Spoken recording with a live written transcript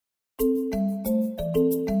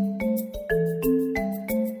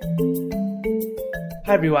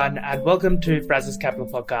Hi everyone, and welcome to Brazos Capital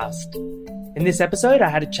Podcast. In this episode, I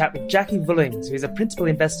had a chat with Jackie Vullings, who is a principal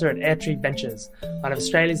investor at Airtree Ventures, one of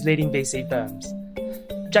Australia's leading VC firms.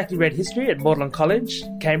 Jackie read history at Magdalen College,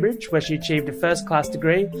 Cambridge, where she achieved a first-class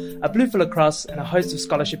degree, a Blue Fellow Cross, and a host of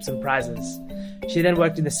scholarships and prizes. She then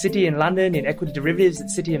worked in the City in London in equity derivatives at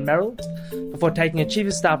City and Merrill, before taking a chief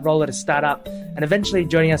of staff role at a startup, and eventually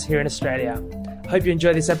joining us here in Australia. I hope you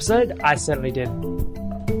enjoy this episode. I certainly did.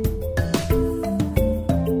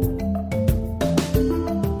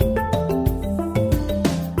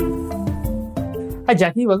 Hi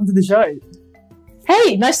Jackie, welcome to the show.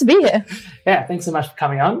 Hey, nice to be here. Yeah, thanks so much for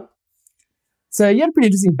coming on. So you had a pretty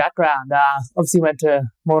interesting background. Obviously went to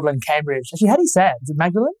Magdalen, Cambridge. Actually, how do you say it? Is it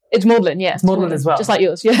Magdalen? It's Magdalen, yeah. It's Magdalen as well. Just like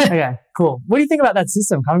yours, yeah. Okay, cool. What do you think about that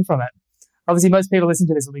system coming from it? Obviously, most people listening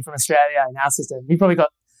to this will be from Australia in our system. You've probably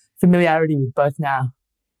got familiarity with both now.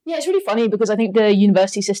 Yeah, it's really funny because I think the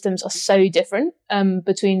university systems are so different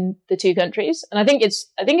between the two countries. And I think it's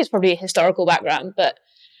probably a historical background, but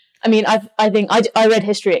I mean, I read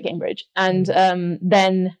history at Cambridge and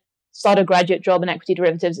then started a graduate job in equity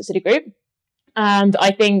derivatives at Citigroup. And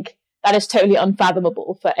I think that is totally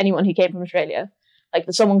unfathomable for anyone who came from Australia. Like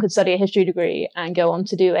that someone could study a history degree and go on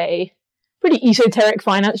to do a pretty esoteric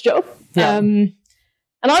finance job. Yeah. And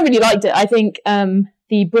I really liked it. I think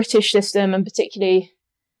the British system and particularly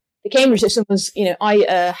the Cambridge system was, you know,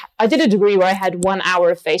 I did a degree where I had 1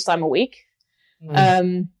 hour of FaceTime a week.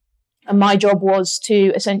 And my job was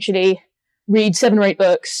to essentially read 7 or 8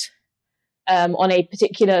 books on a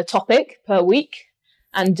particular topic per week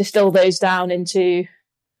and distill those down into,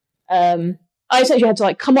 I essentially had to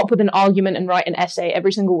like come up with an argument and write an essay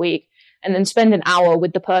every single week and then spend an hour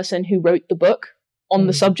with the person who wrote the book on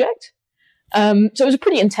the subject. So it was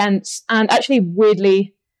pretty intense and actually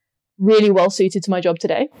weirdly, really well suited to my job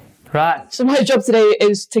today. Right. So my job today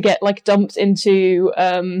is to get like dumped into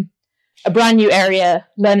a brand new area,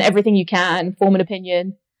 learn everything you can, form an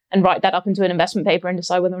opinion, and write that up into an investment paper and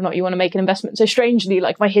decide whether or not you want to make an investment. So strangely,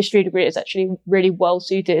 like my history degree is actually really well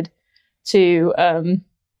suited to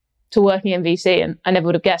working in VC, and I never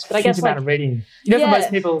would have guessed. But I guess amount of reading. You know, for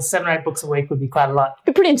most people, 7 or 8 books a week would be quite a lot.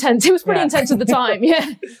 Pretty intense. It was pretty intense at the time, yeah.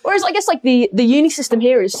 Whereas I guess like the uni system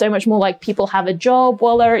here is so much more like people have a job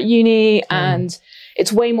while they're at uni and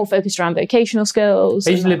it's way more focused around vocational skills.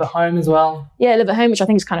 They usually live at home as well. Yeah, live at home, which I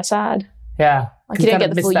think is kind of sad. Yeah. Like you don't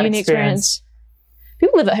get the full uni experience.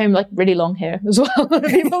 People live at home like really long here as well.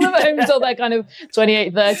 People live at home until they're kind of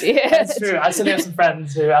 28, 30. That's true. I still have some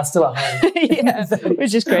friends who are still at home. Yeah,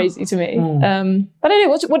 which is crazy to me. But I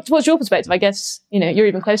don't know, what's your perspective? I guess, you know, you're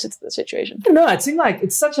even closer to the situation. No, it seems like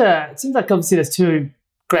obviously there's 2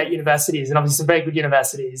 great universities and obviously some very good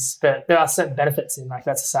universities, but there are certain benefits in like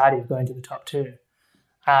that society of going to the top 2.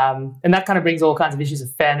 And that kind of brings all kinds of issues of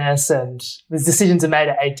fairness and these decisions are made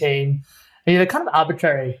at 18. And they're kind of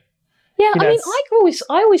arbitrary. Yeah, I mean,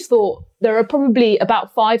 I always thought there are probably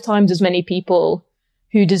about 5 times as many people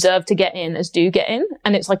who deserve to get in as do get in.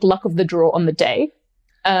 And it's like luck of the draw on the day.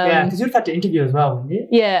 Yeah, because you'd have had to interview as well, wouldn't you?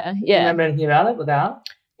 Yeah. Do you remember anything about it without?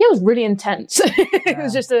 Yeah, it was really intense. It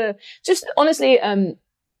was just honestly,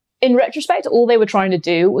 in retrospect, all they were trying to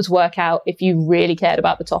do was work out if you really cared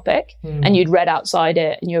about the topic and you'd read outside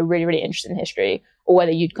it and you were really, really interested in history, or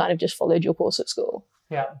whether you'd kind of just followed your course at school.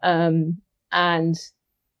 Yeah. And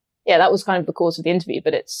yeah, that was kind of the course of the interview,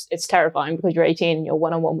 but it's terrifying because you're 18 and you're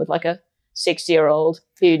one-on-one with like a 60-year-old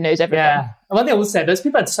who knows everything. Yeah. And one thing I will say, those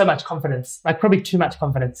people had so much confidence, like probably too much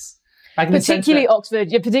confidence. Like particularly Oxford,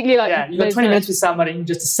 particularly like... Yeah, you've got 20 minutes with somebody, you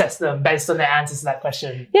just assess them based on their answers to that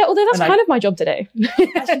question. Yeah, although that's kind of my job today.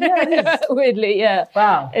 Actually, yeah, it is. Weirdly, yeah.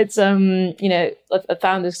 Wow. It's, you know, a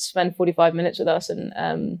founders spend 45 minutes with us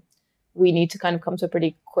and we need to kind of come to a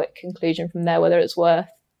pretty quick conclusion from there, whether it's worth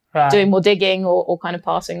doing more digging or kind of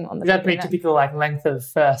passing on the... Is that pretty typical like length of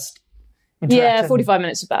first interaction? Yeah, 45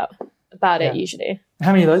 minutes about it usually.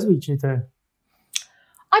 How many of those would you chew through?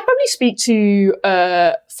 I probably speak to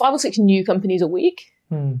 5 or 6 new companies a week.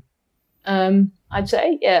 I'd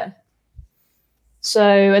say, yeah. So,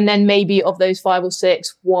 and then maybe of those 5 or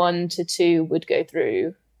 6, 1 to 2 would go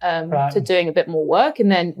through to doing a bit more work.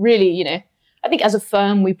 And then really, you know, I think as a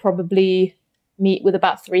firm, we probably meet with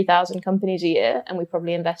about 3,000 companies a year and we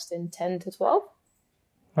probably invest in 10 to 12.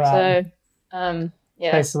 Right. So,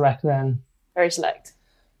 yeah. Very select then. Very select.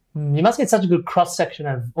 You must get such a good cross-section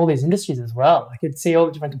of all these industries as well. I could see all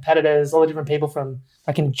the different competitors, all the different people from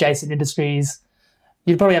like adjacent industries.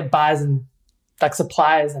 You'd probably have buyers and like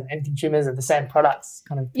suppliers and end consumers of the same products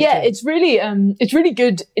kind of. Yeah, it's really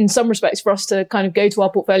good in some respects for us to kind of go to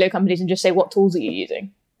our portfolio companies and just say, what tools are you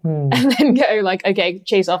using? And then go like, okay,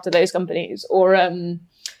 chase after those companies. Or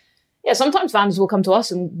Yeah, sometimes founders will come to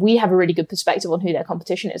us and we have a really good perspective on who their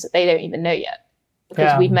competition is that they don't even know yet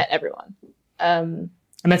because we've met everyone.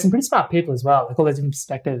 I met some pretty smart people as well, like all those different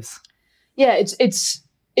perspectives. Yeah,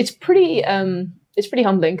 it's pretty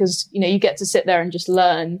humbling because you get to sit there and just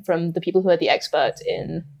learn from the people who are the experts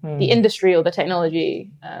in the industry or the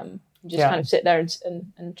technology. Just kind of sit there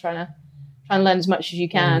and try and learn as much as you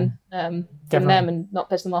can from them and not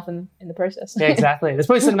piss them off in the process. Yeah, exactly. There's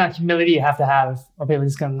probably some amount of humility you have to have, or people are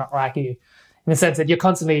just going to not like you, in the sense that you're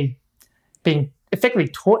constantly being effectively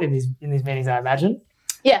taught in these meetings, I imagine.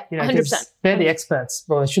 Yeah, 100%. They're the experts.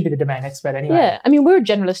 Well, they should be the domain expert anyway. Yeah, I mean, we're a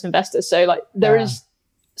generalist investor, so like there is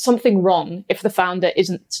something wrong if the founder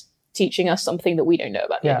isn't teaching us something that we don't know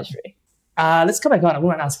about the industry. Let's come back on. I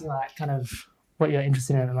want to ask you like kind of what you're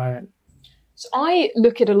interested in at the moment. So I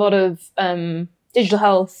look at a lot of digital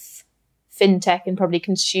health, fintech, and probably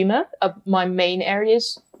consumer are my main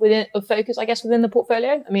areas of focus, I guess, within the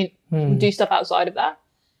portfolio. I mean, we do stuff outside of that.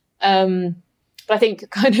 But I think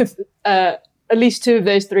kind of at least two of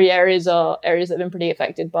those three areas are areas that have been pretty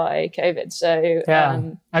affected by COVID. So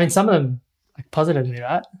I mean, some of them like positively,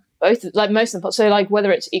 right? Both, like most of them. So like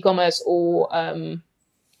whether it's e-commerce or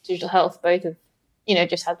digital health, both have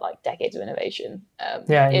just had like decades of innovation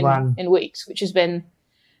in weeks, which has been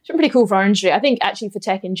pretty cool for our industry. I think actually for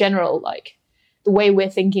tech in general, like the way we're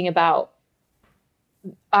thinking about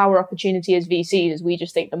our opportunity as VCs is we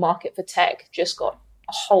just think the market for tech just got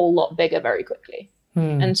a whole lot bigger very quickly.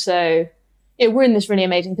 And so we're in this really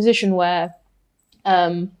amazing position where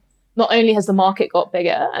not only has the market got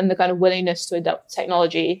bigger and the kind of willingness to adopt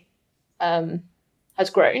technology has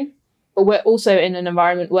grown, but we're also in an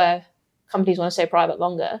environment where companies want to stay private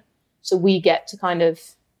longer. So we get to kind of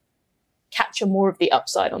capture more of the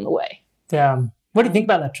upside on the way. Yeah. What do you think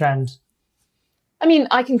about that trend? I mean,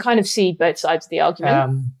 I can kind of see both sides of the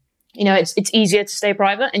argument. It's easier to stay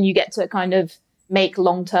private and you get to kind of make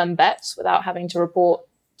long-term bets without having to report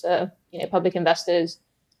to, public investors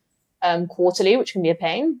quarterly, which can be a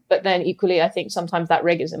pain. But then equally, I think sometimes that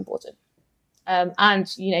rig is important. And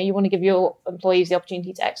you want to give your employees the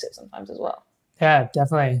opportunity to exit sometimes as well. Yeah,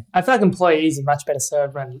 definitely. I feel like employees are much better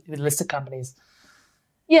served when with listed companies.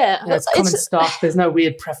 Yeah. It's common stock. There's no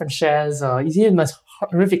weird preference shares, or you hear the most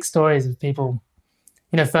horrific stories of people,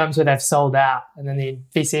 firms where they've sold out and then the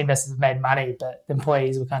VC investors have made money, but the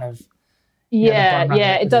employees were kind of...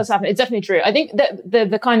 it does happen. It's definitely true. I think that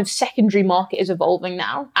the kind of secondary market is evolving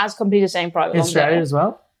now as companies are staying private. In Australia as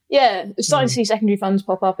well? Yeah, we're starting to see secondary funds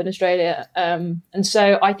pop up in Australia. And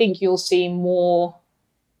so I think you'll see more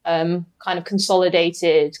kind of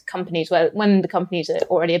consolidated companies where when the company's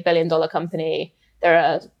already $1 billion company, there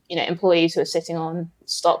are, employees who are sitting on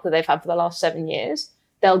stock that they've had for the last 7 years.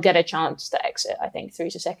 They'll get a chance to exit, I think, through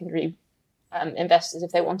to secondary investors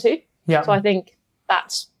if they want to. Yeah. So I think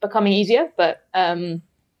that's becoming easier, but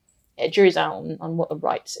jury's out on what the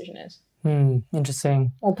right decision is.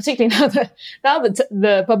 Interesting. Well, particularly now that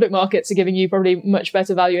the public markets are giving you probably much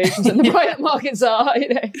better valuations than the private markets are.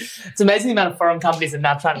 It's amazing the amount of foreign companies that are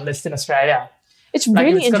now trying to list in Australia. It's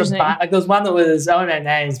really interesting. There was one that was, I won't know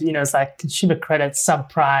names, but it's like consumer credit,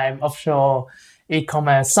 subprime, offshore,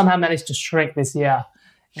 e-commerce, somehow managed to shrink this year.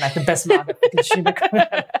 Like the best market for consumer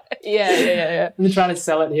credit. Yeah. We're trying to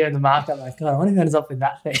sell it here in the market. I'm like, God, I wonder who ends up with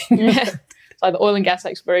that thing. Yeah. It's like the oil and gas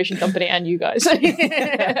exploration company and you guys. I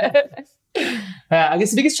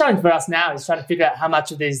guess the biggest challenge for us now is trying to figure out how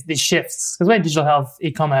much of these shifts, because we're in digital health,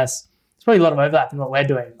 e-commerce, there's probably a lot of overlap in what we're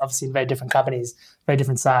doing, obviously in very different companies, very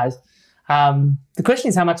different size. The question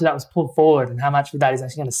is how much of that was pulled forward and how much of that is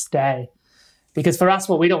actually going to stay. Because for us,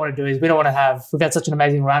 what we don't want to do is we've had such an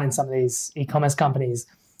amazing run in some of these e-commerce companies.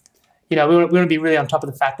 We want to be really on top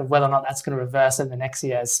of the fact of whether or not that's going to reverse over the next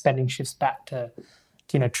year as spending shifts back to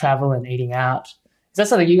travel and eating out. Is that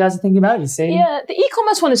something you guys are thinking about? You see? Yeah, the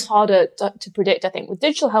e-commerce one is harder to predict, I think. With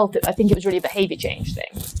digital health, I think it was really a behavior change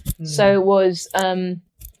thing. So it was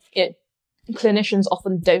clinicians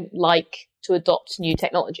often don't like to adopt new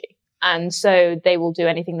technology. And so they will do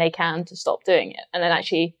anything they can to stop doing it. And then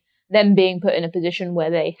actually them being put in a position where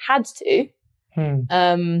they had to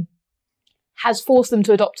has forced them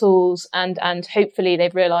to adopt tools and hopefully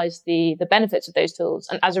they've realized the benefits of those tools.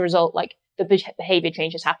 And as a result, like the behavior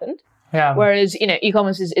change has happened. Yeah. Whereas,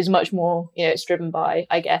 e-commerce is much more, it's driven by,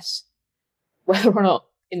 I guess, whether or not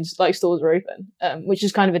stores are open, which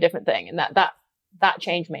is kind of a different thing. And that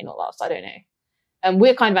change may not last. I don't know. And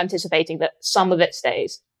we're kind of anticipating that some of it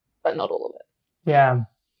stays, but not all of it. Yeah.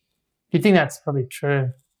 You think that's probably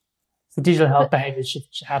true. The digital health behavior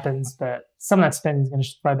shift happens, but some of that spending is going to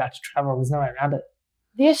flow back to travel. There's no way around it.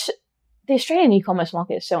 The Australian e-commerce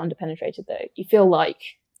market is so underpenetrated, though. You feel like...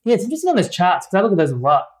 Yeah, it's interesting on those charts, because I look at those a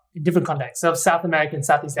lot. in different contexts. So South America and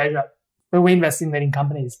Southeast Asia, where we invest in leading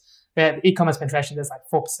companies, where the e-commerce penetration is like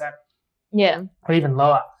 4%. Yeah. Or even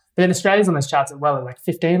lower. But then Australia's on those charts as well at like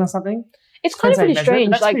 15 or something. It's kind of pretty strange.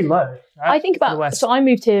 That's like, pretty low, right? I think about, so I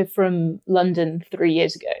moved here from London 3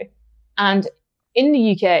 years ago. And in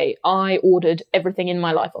the UK, I ordered everything in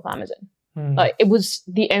my life off Amazon. Like, it was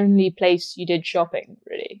the only place you did shopping,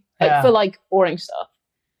 really. Like, for like boring stuff.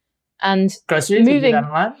 And groceries, moving, did you do that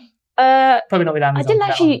online? Probably not with Amazon. I didn't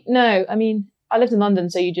actually, no. I mean, I lived in London,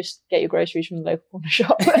 so you just get your groceries from the local corner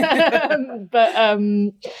shop. But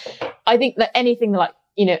I think that anything like,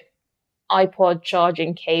 you know, iPod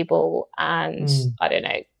charging cable and, I don't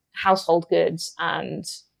know, household goods and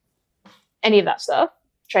any of that stuff,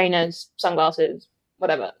 trainers, sunglasses,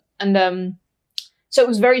 whatever. And so it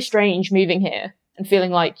was very strange moving here and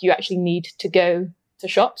feeling like you actually need to go to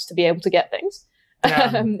shops to be able to get things.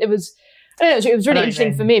 Yeah. It was, I don't know, it was really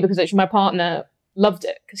interesting for me because actually my partner loved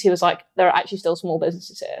it because he was like, there are actually still small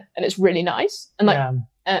businesses here and it's really nice. And like,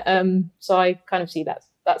 so I kind of see that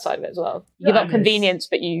side of it as well. You give up convenience,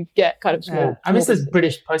 but you get kind of small. I miss those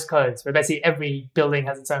British postcodes where basically every building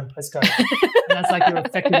has its own postcode. And that's like your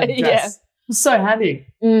effective address. It's so handy.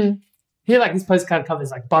 Here, like this postcard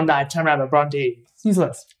covers like Bondi, Turnaround, or Bronte. It's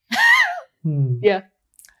useless. Yeah.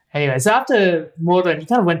 Anyway, so after Mordaunt, you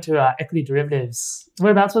kind of went to equity derivatives.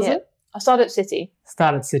 Whereabouts was it? I started at Citi.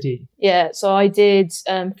 Yeah, so I did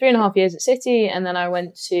 3.5 years at Citi, and then I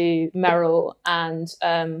went to Merrill and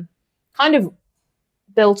kind of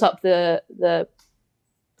built up the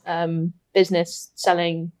business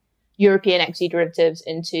selling European equity derivatives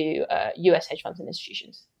into US hedge funds and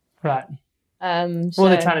institutions. Right. What are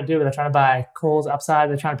they trying to do? Are they trying to buy calls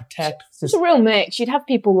upside? They're trying to protect? It's a real mix. You'd have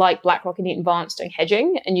people like BlackRock and Eaton Vance doing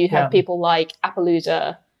hedging, and you'd have people like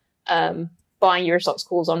Appaloosa buying Eurostoxx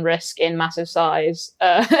calls on risk in massive size.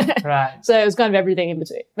 Right. So it was kind of everything in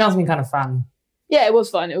between. That must have been kind of fun. Yeah, it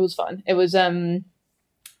was fun. It was, I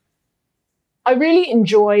really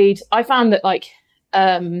enjoyed, I found that like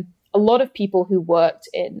a lot of people who worked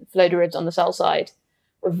in flow derivatives on the sell side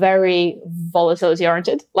were very volatility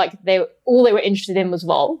oriented. Like all they were interested in was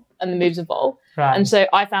vol and the moves of vol. Right. And so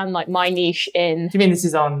I found like my niche in... Do you mean this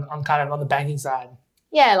is on kind of on the banking side?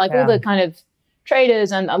 Yeah, like all the kind of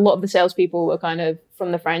traders and a lot of the salespeople were kind of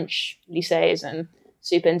from the French lycées and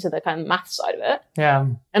super into the kind of math side of it. Yeah.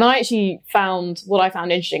 And I actually found, what I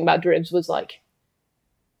found interesting about derivatives was like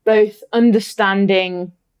both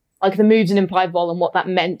understanding like the moves in implied vol and what that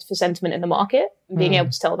meant for sentiment in the market and being able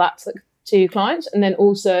to tell that to clients, and then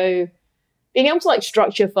also being able to like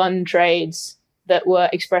structure fund trades that were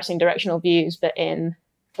expressing directional views but in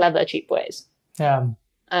clever, cheap ways. Yeah.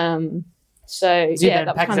 So yeah,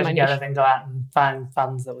 that was kind of my niche. Together, then go out and find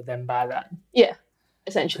funds that would then buy that. Yeah,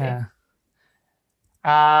 essentially. Yeah.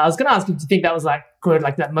 I was going to ask you, do you think that was like good,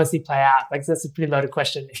 like that mostly play out? Like that's a pretty loaded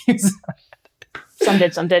question. Some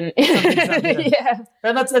did, some didn't. Some didn't. Yeah.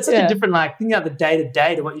 But that's such a different, like, thinking about the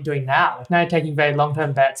day-to-day to what you're doing now. Like, now you're taking very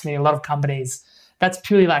long-term bets, meaning a lot of companies, that's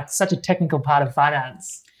purely like such a technical part of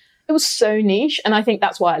finance. It was so niche, and I think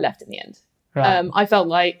that's why I left in the end. Right. I felt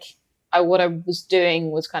like what I was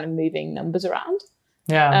doing was kind of moving numbers around.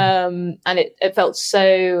 Yeah. And it felt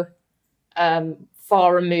so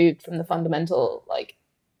far removed from the fundamentals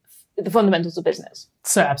of business.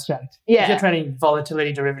 So abstract. Yeah. If you're trading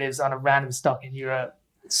volatility derivatives on a random stock in Europe.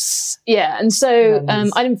 Yeah. And so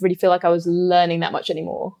I didn't really feel like I was learning that much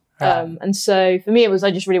anymore. Right. And so for me, it was I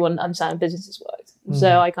just really wanted to understand how businesses worked.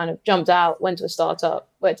 So I kind of jumped out, went to a startup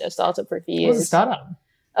for a few years. What was a startup?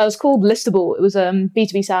 It was called Listable. It was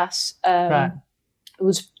B2B SaaS. Right. It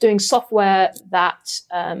was doing software that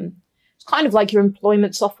it's kind of like your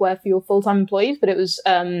employment software for your full-time employees, but it was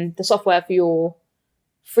the software for your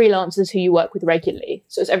freelancers who you work with regularly.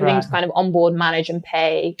 So it's everything to kind of onboard, manage, and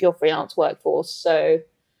pay your freelance workforce. So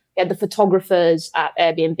you had the photographers at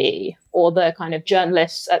Airbnb or the kind of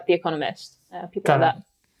journalists at The Economist, people like that.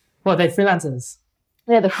 Well, they're freelancers.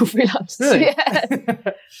 Yeah, they're all freelancers. Really? Yeah.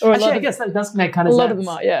 Actually, I guess that does make kind of sense. A lot of them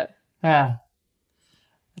are, yeah. Yeah.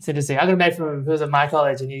 That's interesting. I got a mate who was at my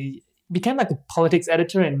college and he became like a politics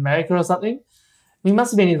editor in America or something. He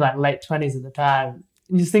must have been in his like late 20s at the time.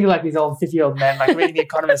 You just think of like these old 50-year-old men like reading The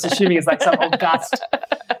Economist, assuming it's like some august,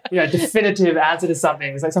 definitive answer to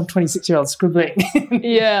something. It's like some 26-year-old scribbling.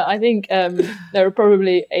 Yeah, I think there are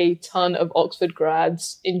probably a ton of Oxford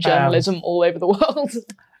grads in journalism all over the world.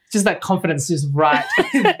 Just that confidence, just right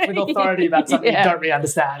with authority about something you don't really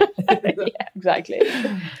understand. Yeah, exactly.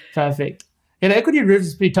 Perfect. Equity derivatives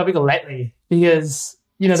is pretty topical lately because,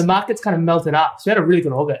 the market's kind of melted up. So we had a really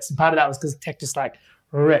good August. And part of that was because tech just like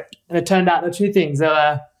ripped. And it turned out there were two things.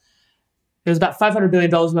 There was about $500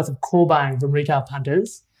 billion worth of call buying from retail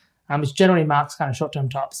punters. which generally marks kind of short-term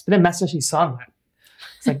tops. But then Masayoshi Son,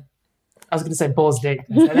 it's like, I was going to say balls deep.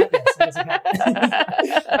 Say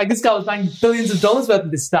that, like this guy was buying billions of dollars worth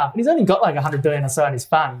of this stuff, and he's only got like 100 billion or so in his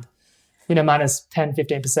fund, minus 10,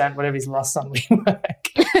 15%, whatever he's lost on WeWork.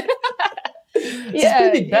 It's a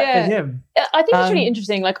pretty big bet for him. I think it's really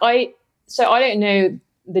interesting. Like I don't know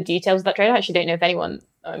the details of that trade. I actually don't know if anyone,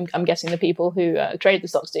 I'm guessing the people who trade the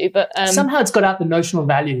stocks do, but somehow it's got out the notional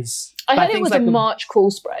values. I heard it was like a March call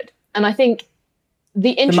spread, and I think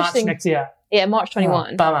the interesting March next year. Yeah, March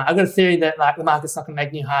 21. Oh, bummer. I've got a theory that like the market's not going to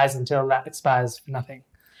make new highs until that expires for nothing.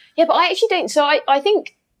 Yeah, but I actually don't. So I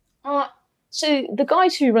think so the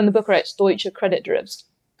guys who run the book are Deutsche Credit Derivatives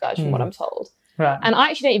guys, from what I'm told. Right. And I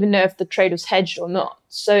actually don't even know if the trade was hedged or not.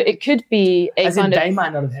 So it could be they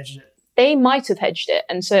might not have hedged it. They might have hedged it,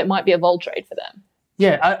 and so it might be a vol trade for them.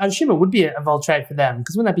 Yeah, I assume it would be a vol trade for them,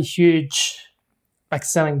 because wouldn't that be huge, like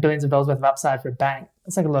selling billions of dollars worth of upside for a bank?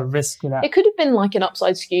 That's like a lot of risk with that. It could have been like an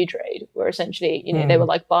upside skew trade, where essentially, they were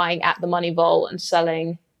like buying at the money vol and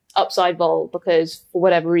selling upside vol because for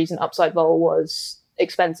whatever reason, upside vol was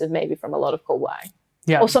expensive, maybe from a lot of call buying.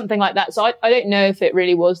 Yeah. Or something like that. So I don't know if it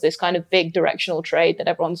really was this kind of big directional trade that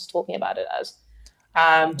everyone's talking about it as.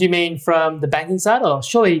 Do you mean from the banking side, or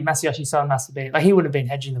surely Masayoshi Son must have been, like he would have been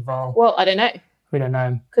hedging the vol? Well, I don't know. We don't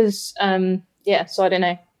know. Because, so I don't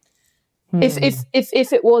know.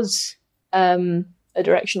 If it was a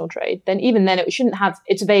directional trade, then even then it shouldn't have,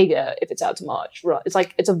 it's Vega if it's out to March. It's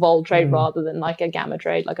like, it's a vol trade rather than like a gamma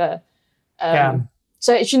trade, like a,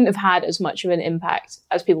 so it shouldn't have had as much of an impact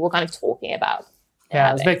as people were kind of talking about. Yeah,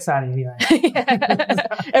 it was very exciting anyway.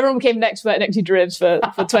 Everyone became an expert in equity derivatives for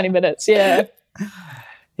 20 minutes. Yeah.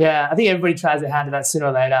 Yeah, I think everybody tries their hand at that sooner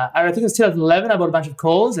or later. I think it was 2011, I bought a bunch of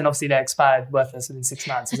calls, and obviously they expired worthless within 6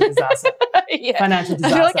 months. It was a disaster. Financial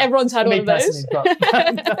disaster. I feel like everyone's had one of those.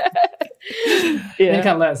 You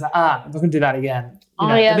can't learn. It's like, I'm not going to do that again.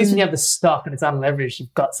 At least when you have the stock and it's unleveraged,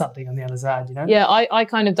 you've got something on the other side, Yeah, I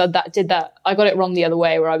kind of did that. I got it wrong the other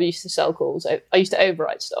way, where I used to sell calls. I used to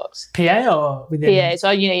overwrite stocks. PA or within? PA. So,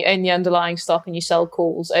 you own the underlying stock and you sell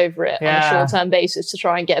calls over it on a short-term basis to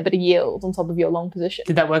try and get a bit of yield on top of your long position.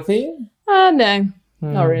 Did that work for you? No,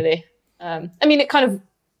 not really. I mean,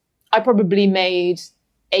 I probably made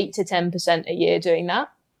 8 to 10% a year doing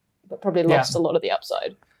that, but probably lost a lot of the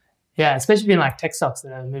upside. Yeah, especially in like tech stocks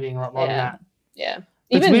that are moving a lot more than that. Yeah.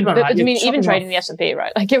 Even trading the S&P,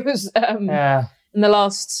 right? Like it was in the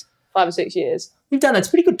last 5 or 6 years. You've done that. It's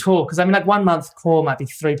a pretty good tool, because 1 month call might be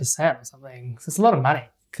 3% or something. So it's a lot of money,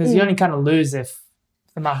 because you only kind of lose if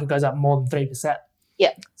the market goes up more than 3%.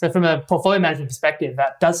 Yeah. So from a portfolio management perspective,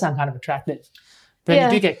 that does sound kind of attractive. But you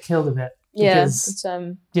do get killed a bit. Because,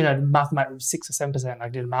 the market might be 6 or 7% like I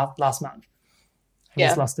did last month. I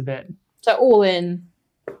just lost a bit. So all in,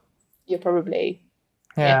 you're probably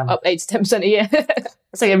up 8 to 10% a year.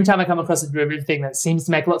 It's like every time I come across a derivative thing that seems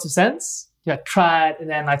to make lots of sense, try it, and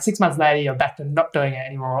then like 6 months later, you're back to not doing it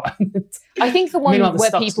anymore. I think the one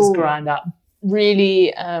where people grind up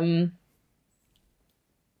really,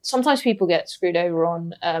 sometimes people get screwed over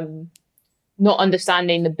on not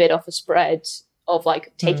understanding the bid offer spread of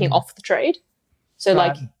like taking off the trade. So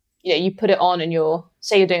like, you put it on and you're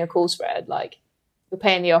doing a call spread, like you're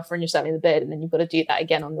paying the offer and you're selling the bid, and then you've got to do that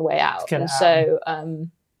again on the way out. And so,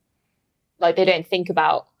 like they don't think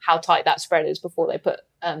about how tight that spread is before they put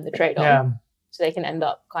the trade on. So they can end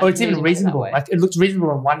up kind of it's even reasonable. Like it looks reasonable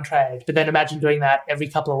on one trade, but then imagine doing that every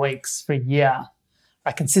couple of weeks for a year,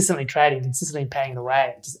 like consistently trading, consistently paying it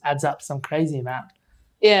away. It just adds up to some crazy amount.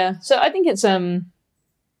 Yeah. So I think it's it's one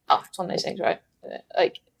of those things, right?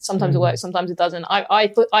 Like sometimes it works, sometimes it doesn't. I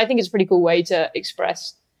think it's a pretty cool way to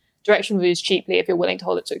express directional views cheaply if you're willing to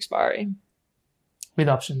hold it to expiry. With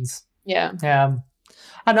options. Yeah.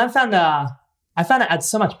 And I found it adds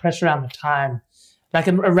so much pressure around the time. Like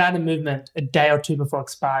a random movement a day or two before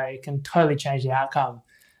expiry can totally change the outcome.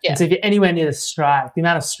 Yeah. And so if you're anywhere near the strike, the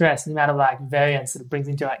amount of stress, the amount of like variance that it brings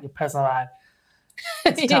into like your personal life,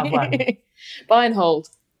 it's a tough one. Buy and hold.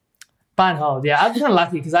 Buy and hold, yeah. I was kind of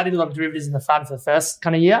lucky because I did a lot of derivatives in the fund for the first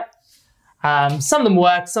kind of year. Some of them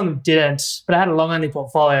worked, some of them didn't, but I had a long-only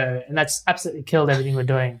portfolio, and that's absolutely killed everything we're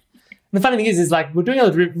doing. And the funny thing is like we're doing all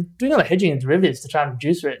the hedging and derivatives to try and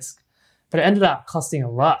reduce risk, but it ended up costing a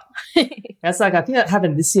lot. That's like, I think that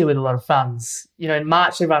happened this year with a lot of funds. In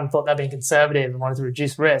March, everyone thought they were being conservative and wanted to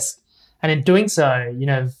reduce risk, and in doing so,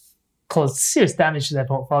 caused serious damage to their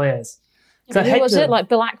portfolios. So who was it? Like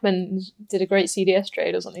Bill Ackman did a great CDS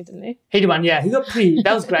trade or something, didn't he? He did one, yeah. He got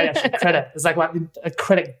that was great actually, credit. It was like a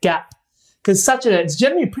credit gap. Because it's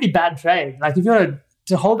generally a pretty bad trade. Like if you want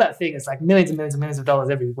to hold that thing, it's like millions and millions and millions of dollars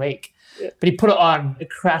every week. Yeah. But he put it on, it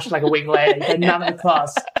crashed like a week later. He had none of the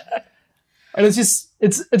costs. And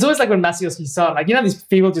it's always like when Masayoshi saw it, like, you know, these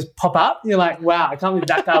people just pop up. You're like, wow, I can't believe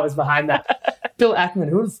that guy was behind that. Bill Ackman,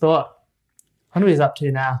 who would have thought? I wonder what he's up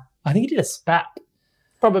to now. I think he did a SPAC.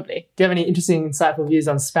 Probably. Do you have any interesting, insightful views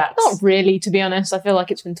on SPACs? Not really, to be honest. I feel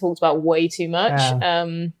like it's been talked about way too much.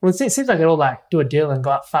 Yeah. Well, it seems like they'll like do a deal and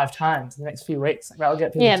go up 5 times in the next few weeks. Like, that'll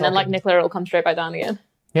get people and then like Nicola will come straight back down again.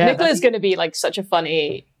 Yeah, Nicola's going to be like such a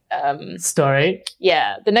funny story.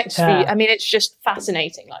 Yeah, the next few. I mean, it's just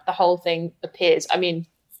fascinating. Like the whole thing appears. I mean,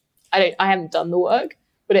 I haven't done the work,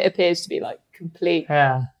 but it appears to be like complete.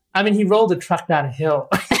 Yeah, I mean, he rolled a truck down a hill.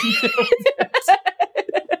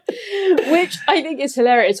 Which I think is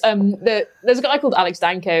hilarious. There's a guy called Alex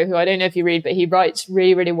Danko who I don't know if you read, but he writes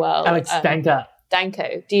really, really well. Alex Danko.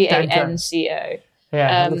 Danko, Danco.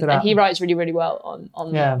 Yeah, look it up. And he writes really, really well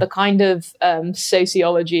on the kind of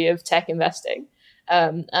sociology of tech investing.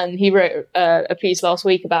 And he wrote a piece last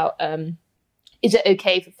week about is it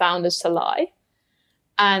okay for founders to lie?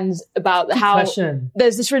 And about Good how question.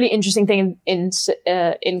 There's this really interesting thing in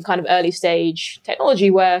kind of early stage technology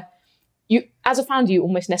where you, as a founder, you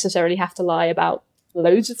almost necessarily have to lie about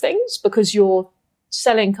loads of things because you're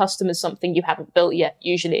selling customers something you haven't built yet.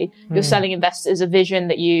 Usually, you're selling investors a vision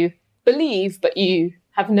that you believe, but you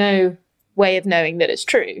have no way of knowing that it's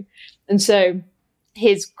true. And so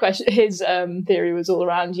his theory was all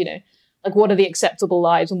around, you know, like what are the acceptable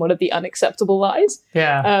lies and what are the unacceptable lies?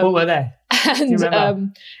 Yeah, what were they?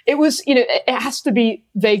 And it was, you know, it has to be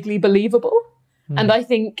vaguely believable. And I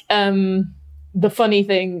think the funny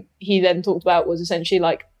thing he then talked about was essentially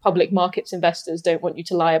like public markets investors don't want you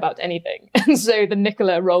to lie about anything. And so the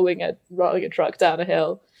Nicola rolling a truck down a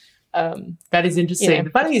hill. That is interesting. You know. The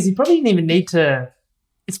funny thing is he probably didn't even need to,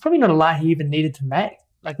 it's probably not a lie he even needed to make.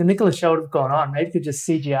 Like the Nicola show would have gone on. Maybe he could just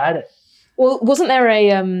CGI'd it. Well, wasn't there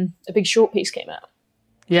a big short piece came out?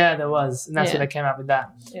 Yeah, there was. And that's where they came up with that.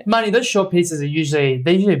 Yeah. Money, those short pieces are usually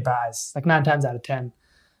buys, like 9 times out of 10.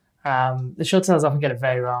 The short sellers often get it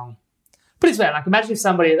very wrong. Put it this way, like imagine if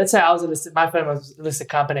somebody, let's say I was my firm was a listed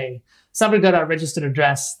company, somebody got a registered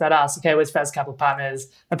address, they'd ask, okay, where's Faz Capital Partners?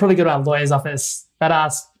 I'd probably go to our lawyer's office, they'd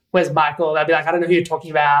ask, where's Michael? They'd be like, I don't know who you're talking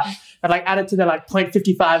about. I'd like add it to their like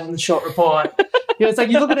 0.55 on the short report. You know, it's like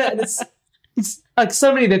you look at it and it's like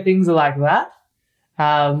so many of the things are like that.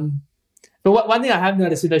 But one thing I have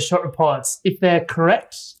noticed with those short reports, if they're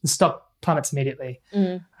correct, the stock plummets immediately.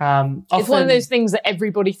 It's one of those things that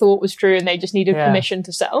everybody thought was true and they just needed permission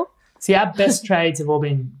to sell. See, our best trades have all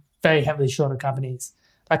been very heavily shorted companies.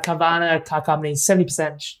 Like Carvana, car company,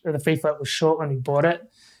 70% of the free float was short when we bought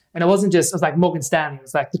it. And it wasn't just, it was like Morgan Stanley. It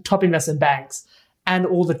was like the top investment banks and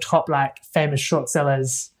all the top like famous short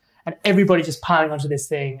sellers and everybody just piling onto this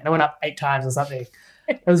thing. And it went up 8 times or something.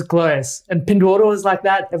 It was glorious. And Pinduoduo was like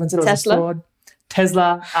that. Everyone said it was a fraud.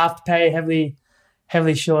 Tesla, Afterpay,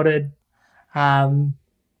 heavily shorted.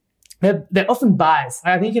 They're often buys.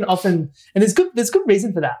 I think you can often, and there's good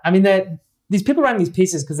reason for that. I mean, these people writing these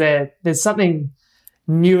pieces because there's something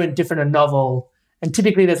new and different and novel, and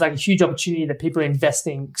typically there's like a huge opportunity that people are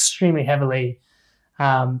investing extremely heavily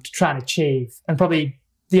to try and achieve, and probably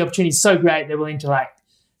the opportunity is so great they're willing to like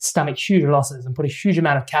stomach huge losses and put a huge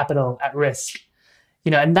amount of capital at risk, you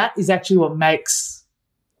know, and that is actually what makes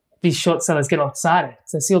these short sellers get all excited.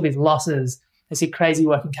 So they see all these losses, they see crazy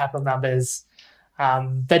working capital numbers.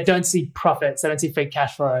 They don't see profits. They don't see free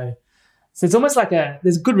cash flow. So it's almost like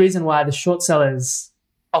there's a good reason why the short sellers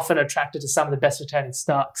often are attracted to some of the best returning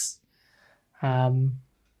stocks. Yeah,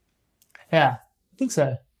 I think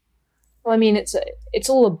so. Well, I mean, it's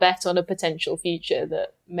all a bet on a potential future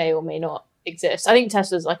that may or may not exist. I think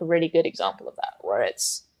Tesla's like a really good example of that, where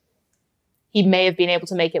he may have been able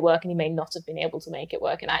to make it work and he may not have been able to make it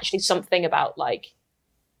work. And actually something about like,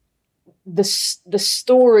 the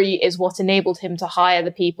story is what enabled him to hire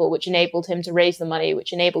the people, which enabled him to raise the money,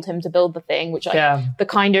 which enabled him to build the thing, which the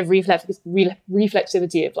kind of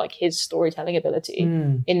reflexivity of like his storytelling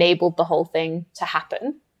ability enabled the whole thing to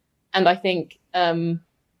happen. And I think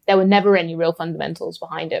there were never any real fundamentals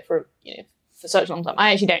behind it for such a long time.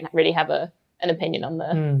 I actually don't really have an opinion on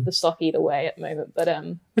the stock either way at the moment, but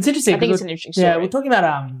it's interesting. I think it's an interesting story. Yeah, we're talking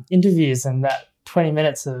about interviews and that 20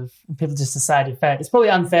 minutes of people just decide your fate. It's probably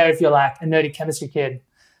unfair if you're like a nerdy chemistry kid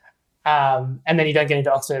and then you don't get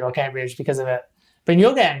into Oxford or Cambridge because of it. But in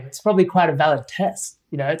your game, it's probably quite a valid test.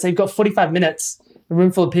 You know, so you've got 45 minutes, a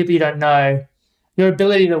room full of people you don't know. Your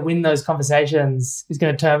ability to win those conversations is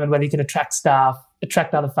going to determine whether you can attract staff,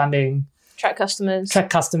 attract other funding, attract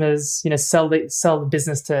customers, you know, sell the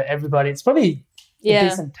business to everybody. It's probably a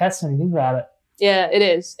decent test when you think about it. Yeah, it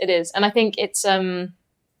is. And I think it's...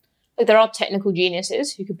 like there are technical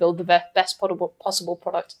geniuses who could build the best possible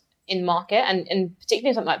product in market, and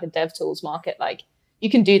particularly something like the dev tools market, like you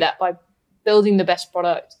can do that by building the best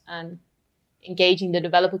product and engaging the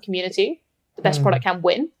developer community. The best product can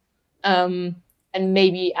win. And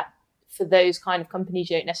maybe for those kind of companies,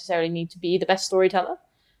 you don't necessarily need to be the best storyteller.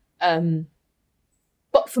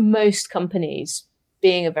 But for most companies,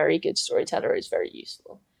 being a very good storyteller is very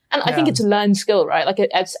useful. And I think it's a learned skill, right? Like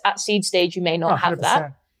at seed stage, you may not have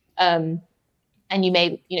that. And you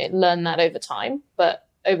may, learn that over time, but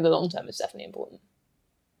over the long term, it's definitely important.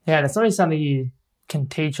 Yeah, that's not really something you can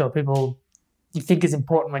teach or people you think is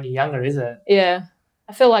important when you're younger, is it? Yeah.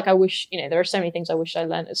 I feel like I wish, there are so many things I wish I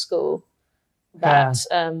learned at school that,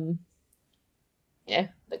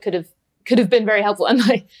 that could have been very helpful. And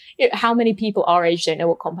like, how many people our age don't know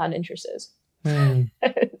what compound interest is?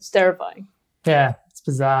 It's terrifying. Yeah, it's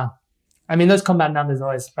bizarre. I mean, those compound numbers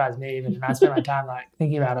always surprise me, even when I spend my time like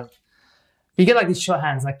thinking about it. You get like these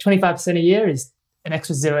shorthands, like 25% a year is an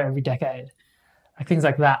extra zero every decade, like things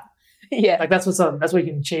like that. Yeah, like that's what you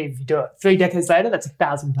can achieve if you do it. 3 decades later, that's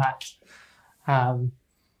 1,000 times. I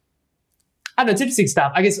don't know, it's interesting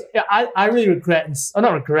stuff. I guess I really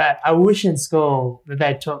I wish in school that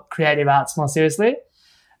they took creative arts more seriously.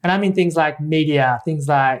 And I mean things like media, things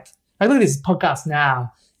like look at this podcast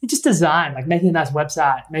now. You just design, like making a nice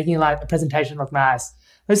website, making like a presentation look nice.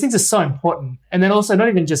 Those things are so important. And then also not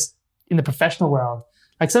even just in the professional world.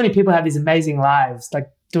 Like so many people have these amazing lives,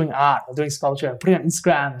 like doing art or doing sculpture and putting it on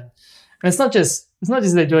Instagram. And it's not just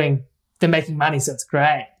they're making money, so it's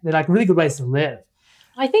great. They're like really good ways to live.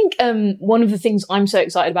 I think one of the things I'm so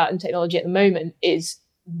excited about in technology at the moment is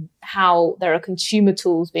how there are consumer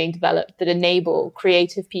tools being developed that enable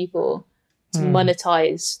creative people to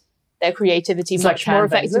monetize their creativity much more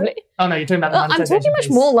effectively. Oh no, you're talking about the monetization. I'm talking much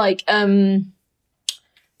more like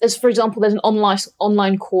there's an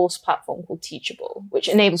online course platform called Teachable, which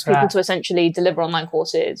enables people to essentially deliver online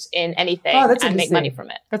courses in anything and make money from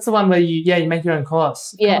it. That's the one where you make your own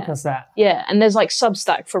course. Yeah, that. Yeah, and there's like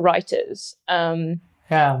Substack for writers.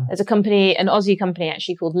 There's a company, an Aussie company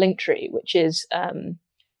actually called Linktree, which is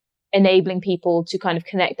enabling people to kind of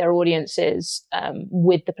connect their audiences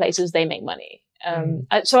with the places they make money.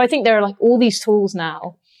 So I think there are like all these tools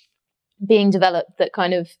now being developed that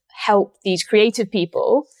kind of help these creative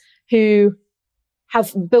people who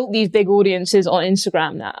have built these big audiences on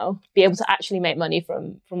Instagram now be able to actually make money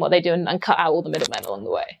from what they do and cut out all the middlemen along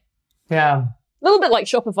the way. Yeah. A little bit like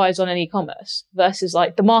Shopify's on an e-commerce versus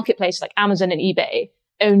like the marketplace like Amazon and eBay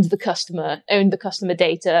owned the customer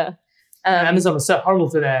data. Amazon was so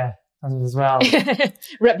horrible to their as well.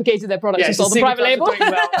 Replicated their products and sold the private label.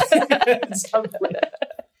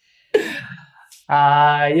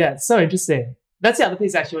 It's so interesting. That's the other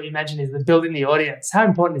piece, actually, what you mentioned is the building the audience. How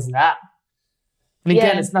important is that? And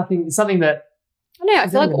again, it's something that... I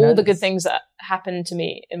feel like all the good things that happened to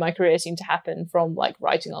me in my career seem to happen from like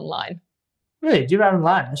writing online. Really? Do you write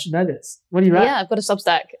online? I should know this. What do you write? Yeah, I've got a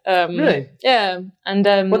Substack. Really? Yeah.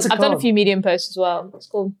 And what's it I've done a few Medium posts as well. It's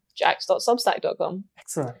called jax.substack.com.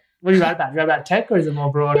 Excellent. What do you write about? Do you write about tech or is it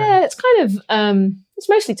more broad? Yeah, it's kind of, it's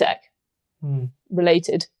mostly tech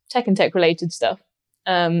related, tech and tech related stuff.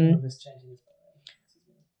 Kind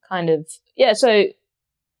of, so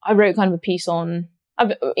I wrote kind of a piece on,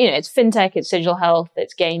 it's fintech, it's digital health,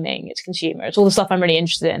 it's gaming, it's consumer, it's all the stuff I'm really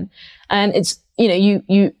interested in. And it's,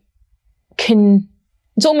 you can,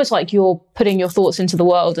 it's almost like you're putting your thoughts into the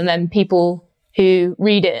world and then people who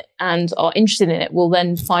read it and are interested in it will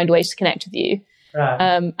then find ways to connect with you.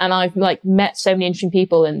 Right. And I've like met so many interesting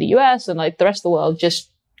people in the US and like the rest of the world just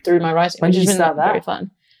through my writing. When did you start that? Very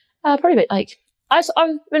fun. Probably like I've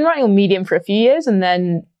been writing on Medium for a few years and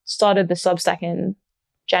then started the Substack in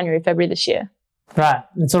January, February this year. Right.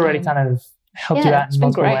 It's already kind of helped you out in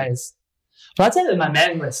multiple ways. Well, I'd say that my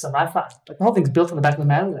mailing list on my phone, like the whole thing's built on the back of the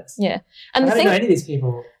mailing list. Yeah. And I don't know any of these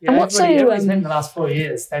people. Everybody's met in the last 4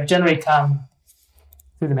 years. They've generally come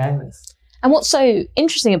through the mailing list. And what's so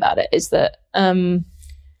interesting about it is that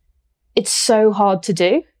it's so hard to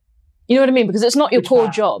do. You know what I mean? Because it's not your core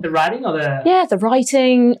job. The writing or the... Yeah, the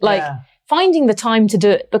writing, finding the time to do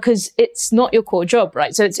it because it's not your core job,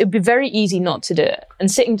 right? So it'd be very easy not to do it. And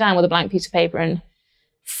sitting down with a blank piece of paper and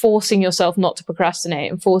forcing yourself not to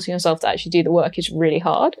procrastinate and forcing yourself to actually do the work is really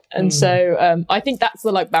hard. And so I think that's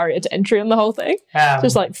the like barrier to entry on the whole thing.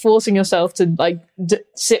 Just like forcing yourself to like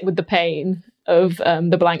sit with the pain of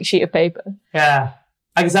the blank sheet of paper. Yeah.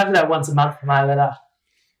 I guess after that once a month for my letter.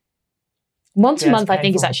 Once a month, I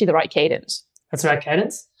think, is actually the right cadence. That's the right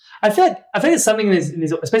cadence. I feel like it's something in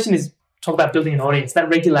this, especially in this talk about building an audience, that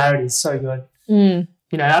regularity is so good. I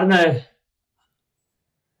don't know.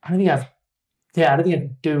 I don't think I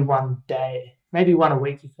can do one day. Maybe one a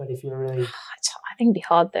week you could if you're really... I think it'd be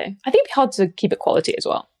hard though. I think it'd be hard to keep it quality as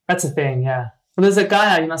well. That's the thing, yeah. Well, there's a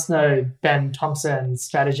guy, you must know, Ben Thompson,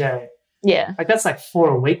 Strategy. Yeah. Like, that's like 4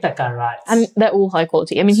 a week that guy writes. And they're all high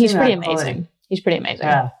quality. I mean, he's pretty amazing. Quality. He's pretty amazing.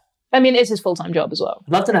 Yeah. I mean, it's his full-time job as well.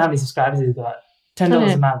 I'd love to know how many subscribers he's got.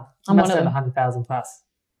 $10 a month. He I'm must one of have them. 100,000 plus.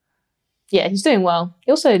 Yeah, he's doing well.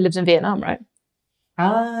 He also lives in Vietnam, right?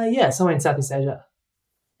 Yeah, somewhere in Southeast Asia.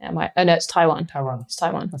 Yeah, oh no, it's Taiwan. Taiwan. It's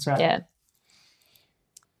Taiwan. That's right. Yeah.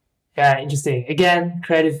 Yeah, interesting. Again,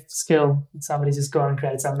 creative skill. Somebody's just gone and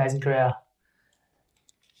created some amazing career.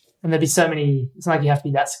 And there'd be so many, it's not like you have to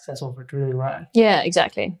be that successful for it to really work. Yeah,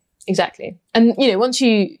 exactly. Exactly. And, once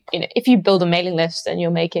if you build a mailing list and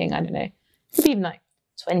you're making, I don't know, could be even like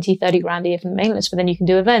 20, 30 grand a year from the mailing list, but then you can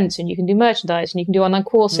do events and you can do merchandise and you can do online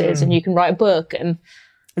courses and you can write a book. And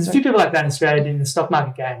there's a few people like that in Australia doing the stock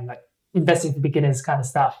market game, like investing for beginners kind of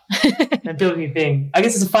stuff and building a thing. I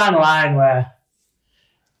guess it's a fine line where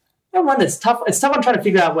I wonder, it's tough. It's tough on trying to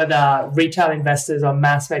figure out whether retail investors or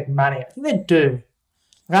mass make money. I think they do.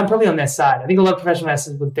 And I'm probably on their side. I think a lot of professional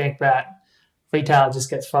investors would think that retail just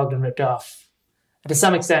gets flogged and ripped off. And to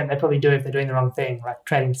some extent, they probably do if they're doing the wrong thing, like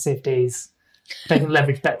trading CFDs, taking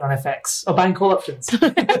leverage bet on FX, or buying call options.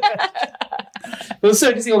 It was so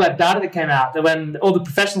interesting, all that data that came out, that when all the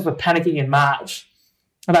professionals were panicking in March,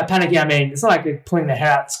 and by panicking, I mean, it's not like they're pulling their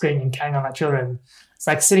hair out, screaming and carrying on like children. It's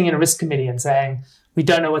like sitting in a risk committee and saying, we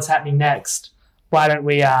don't know what's happening next. Why don't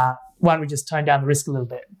we just tone down the risk a little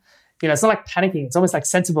bit? It's not like panicking. It's almost like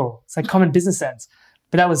sensible. It's like common business sense.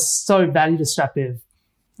 But that was so value destructive.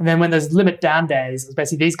 And then when there's limit down days, it was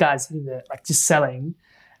basically these guys hitting just selling.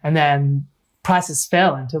 And then prices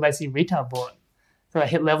fell until basically retail bought. So they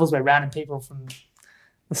hit levels where random people from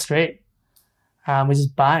the street were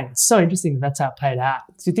just buying. It's so interesting that's how it played out.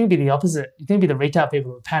 So you think it'd be the opposite. You think it'd be the retail people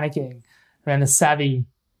who were panicking, and the savvy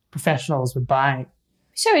professionals were buying.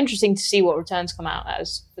 It's so interesting to see what returns come out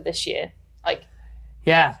as for this year.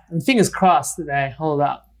 Yeah, and fingers crossed that they hold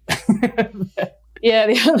up. Yeah,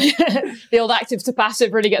 the old active to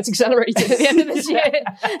passive really gets accelerated at the end of this year.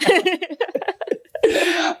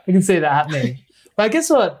 I can see that happening. But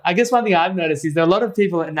I guess one thing I've noticed is there are a lot of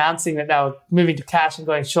people announcing that they were moving to cash and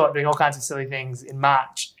going short, doing all kinds of silly things in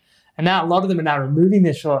March. And now a lot of them are now removing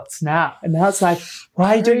their shorts now. And now it's like,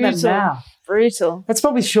 why are you doing that now? Brutal. That's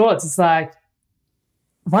probably shorts. It's like,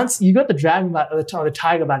 once you got the dragon or the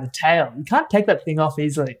tiger by the tail, you can't take that thing off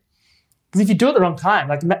easily. Because if you do it at the wrong time,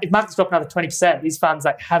 like if markets drop another 20%, these funds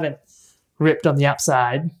haven't ripped on the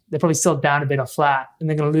upside. They're probably still down a bit or flat, and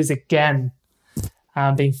they're going to lose again,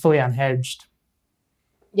 being fully unhedged.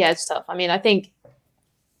 Yeah, it's tough. I mean, I think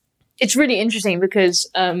it's really interesting because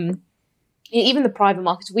even the private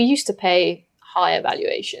markets, we used to pay higher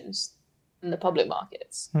valuations than the public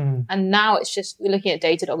markets. And now it's just, we're looking at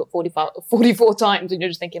Datadog at 44 times and you're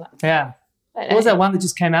just thinking yeah. What was that one that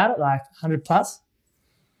just came out at 100 plus?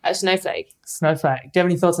 Snowflake. Do you have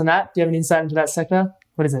any thoughts on that? Do you have any insight into that sector?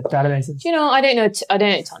 What is it? Databases? I don't know. I don't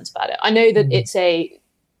know tons about it. I know that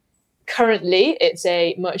currently it's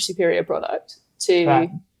a much superior product to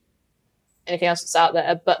anything else that's out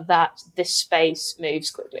there, but that this space moves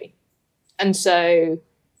quickly. And so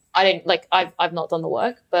I've not done the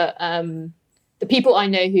work, but the people I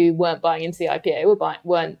know who weren't buying into the IPO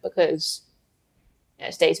weren't because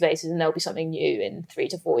it's databases and there'll be something new in 3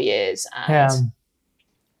 to 4 years and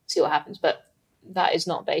see what happens. But that is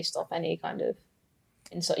not based off any kind of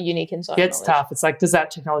unique insight. Yeah, it's tough. It's like, does that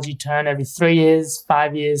technology turn every 3 years,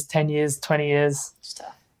 5 years, 10 years, 20 years? It's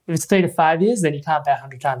tough. If it's 3 to 5 years, then you can't pay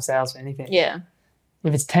 100 times sales for anything. Yeah.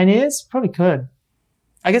 If it's 10 years, probably could.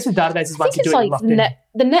 I guess with databases, once you do it, you're locked in.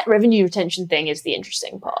 The net revenue retention thing is the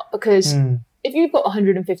interesting part because if you've got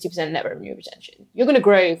 150% net revenue retention, you're going to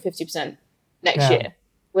grow 50% next year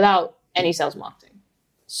without any sales marketing.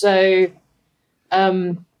 So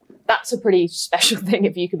that's a pretty special thing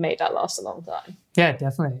if you can make that last a long time. Yeah,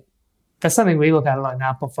 definitely. That's something we look at a lot in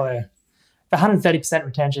our portfolio. The 130%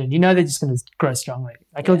 retention, they're just going to grow strongly.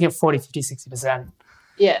 You're looking at 40, 50, 60%.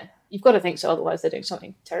 Yeah, you've got to think so. Otherwise, they're doing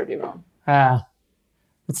something terribly wrong.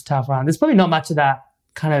 It's a tough one. There's probably not much of that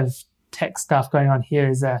kind of tech stuff going on here,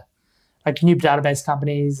 is there? Like new database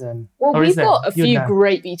companies we've got a few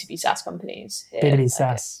great B2B SaaS companies here. B2B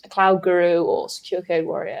SaaS. A Cloud Guru or Secure Code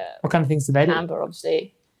Warrior. What kind of things do they do? Canva,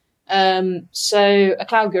 obviously. So a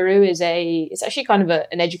Cloud Guru it's actually kind of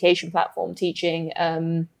an education platform teaching,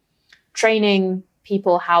 training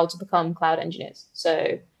people how to become cloud engineers.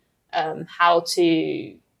 So how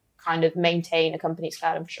to kind of maintain a company's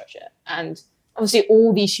cloud infrastructure. And obviously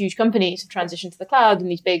all these huge companies have transitioned to the cloud and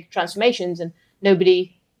these big transformations, and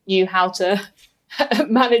nobody knew how to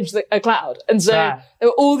manage a cloud. And so there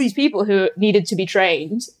were all these people who needed to be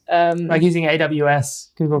trained. Like using AWS,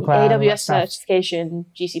 Google Cloud. AWS certification,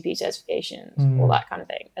 GCP certifications, all that kind of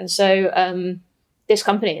thing. And so this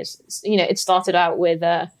company is, you know, it started out with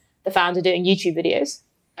the founder doing YouTube videos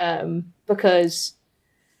because...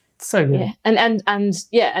 So good. Yeah.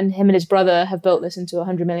 And him and his brother have built this into a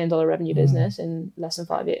 $100 million revenue business in less than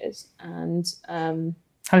 5 years. And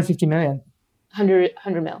 150 million. 100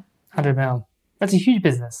 mil. 100 mil. That's a huge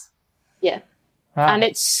business. Yeah. Wow. And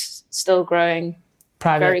it's still growing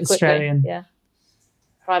Private very quickly. Australian. Yeah.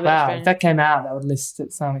 Private Wow. Australian. If that came out, that would list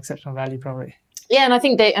at some exceptional value probably. Yeah, and I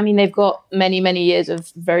think they've got many, many years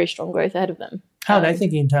of very strong growth ahead of them. How are they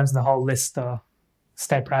thinking in terms of the whole list or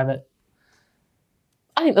stay private?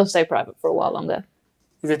 I think they'll stay private for a while longer.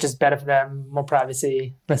 Is it just better for them, more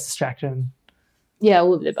privacy, less distraction? Yeah,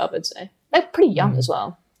 all of the above, I'd say. They're pretty young as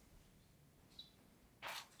well.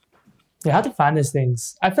 Yeah, how to find those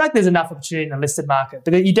things? I feel like there's enough opportunity in the listed market,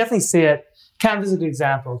 but you definitely see it. Canva is a good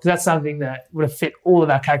example because that's something that would have fit all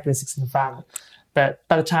of our characteristics in the fund. But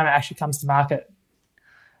by the time it actually comes to market,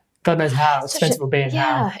 God knows how expensive it will be and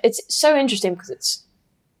how. Yeah, it's so interesting because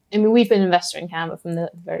we've been investor in Canva from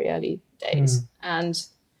the very early days. And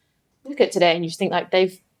look at today and you just think like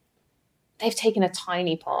they've taken a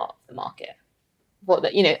tiny part of the market.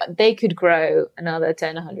 They could grow another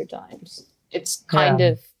 10, 100 times. It's kind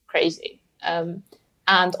of crazy. And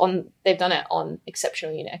they've done it on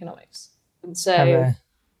exceptional unit economics. And so,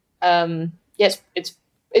 yes,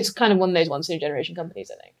 it's kind of one of those once in a generation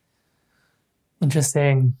companies, I think.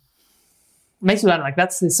 Interesting. Makes me wonder, like,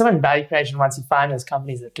 there's so much value creation once you find those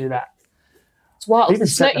companies that do that. It's wild.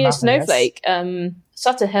 Snowflake,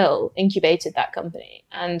 Sutter Hill incubated that company.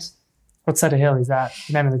 And what Sutter Hill is that?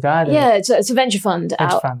 The name of the guy? Yeah, it's a venture fund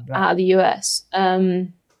out of the US. I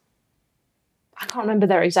can't remember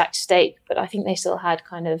their exact stake, but I think they still had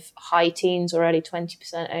kind of high teens or early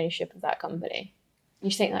 20% ownership of that company. You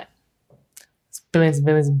think that? It's billions and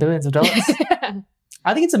billions and billions of dollars.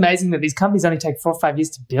 I think it's amazing that these companies only take 4 or 5 years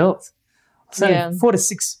to build. So 4 to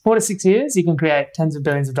 6 years, you can create tens of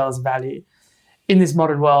billions of dollars of value in this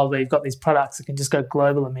modern world where you've got these products that can just go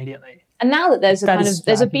global immediately. And now that there's a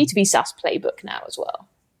B2B SaaS playbook now as well.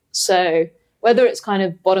 So whether it's kind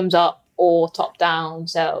of bottoms up or top down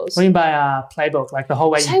sales. What do you mean by playbook? Like the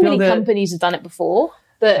whole way you build it? So many companies have done it before.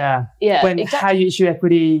 But how you issue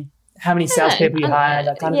equity, how many salespeople you hire,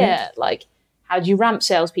 that kind of thing. Yeah, like how do you ramp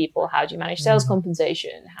salespeople? How do you manage sales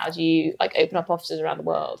compensation? How do you like open up offices around the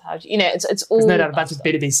world? How do you, it's all. There's no doubt a bunch of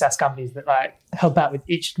B2B SaaS companies that like help out with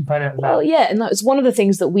each component of that. Well, yeah, and that's one of the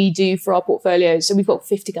things that we do for our portfolio. So we've got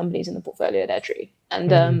 50 companies in the portfolio at Airtree,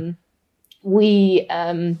 and we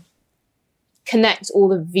connect all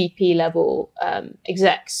the VP level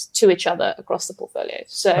execs to each other across the portfolio.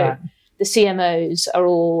 So the CMOs are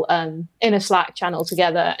all in a Slack channel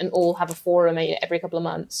together and all have a forum every couple of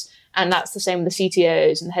months. And that's the same with the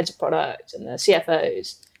CTOs and the heads of product and the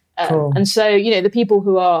CFOs. And so, the people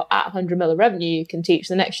who are at 100 mil of revenue can teach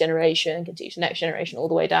the next generation, all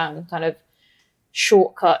the way down, kind of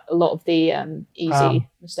shortcut a lot of the easy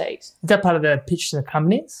mistakes. Is that part of the pitch to the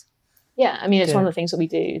companies? Yeah, I mean, it's one of the things that we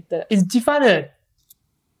do. Do you find it,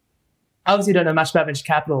 obviously you don't know much about venture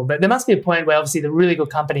capital, but there must be a point where obviously the really good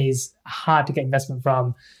companies are hard to get investment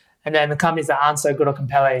from. And then the companies that aren't so good or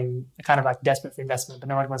compelling are kind of like desperate for investment, but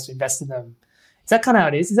no one wants to invest in them. Is that kind of how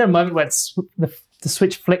it is? Is there a moment where the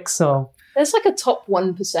switch flicks or? There's like a top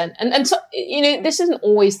 1%. And so, this isn't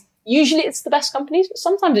always, usually it's the best companies, but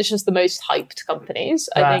sometimes it's just the most hyped companies.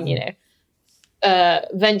 I think,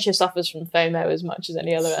 venture suffers from FOMO as much as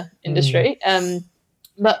any other industry.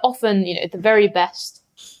 But often, the very best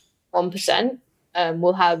 1%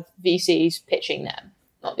 will have VCs pitching them,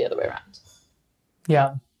 not the other way around.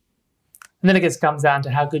 Yeah. And then it just comes down to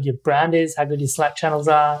how good your brand is, how good your Slack channels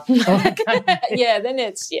are. Then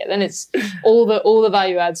it's all the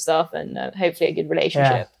value add stuff and hopefully a good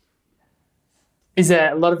relationship. Yeah. Is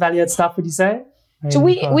there a lot of value add stuff, would you say? So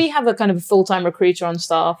we have a kind of a full-time recruiter on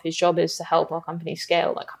staff whose job is to help our company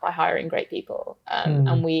scale, like by hiring great people.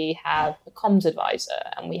 And we have a comms advisor,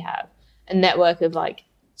 and we have a network of like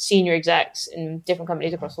senior execs in different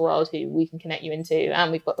companies across the world who we can connect you into.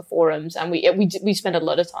 And we've got the forums, and we spend a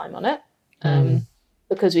lot of time on it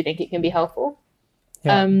because we think it can be helpful.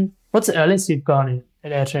 Yeah. What's the earliest you've gone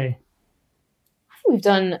at Airtree? I think we've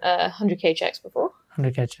done 100K checks before.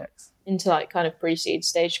 100K checks. Into like kind of pre-seed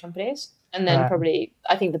stage companies. And then probably,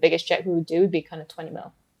 I think the biggest check we would do would be kind of 20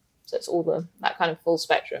 mil. So it's all that kind of full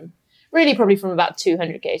spectrum. Really probably from about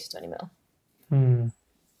 200K to 20 mil.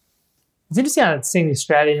 It's interesting how seeing the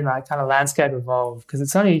Australian like kind of landscape evolve because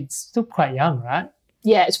it's still quite young, right?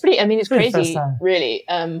 Yeah, it's pretty. I mean, it's Pretty first crazy, time. really.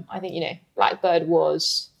 I think Blackbird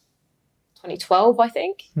was 2012, I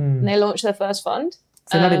think, and they launched their first fund.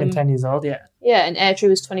 So not even 10 years old yet. Yeah, and Airtree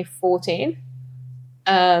was 2014.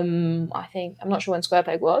 I think I'm not sure when Square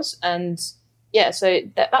Peg was, and yeah, so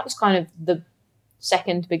that was kind of the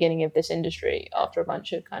second beginning of this industry after a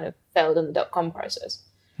bunch of kind of failed in the dot-com crisis.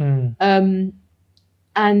 And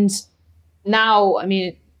now, I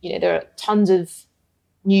mean, there are tons of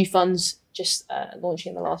new funds just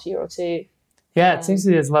launching in the last year or two. Yeah, it seems to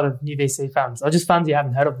be there's a lot of new VC funds, or just funds you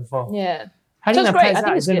haven't heard of before. Yeah. How do you So think it's that great.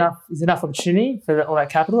 I plays think out? it's Is enough opportunity for all that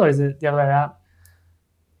capital, or is it the other way around?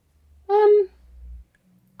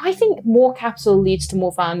 I think more capital leads to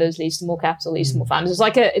more founders, leads to more capital, leads to more founders. It's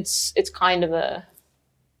like it's kind of a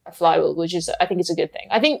flywheel, which is, I think it's a good thing.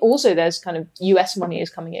 I think also there's kind of US money is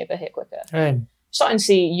coming over here quicker. Right. Starting to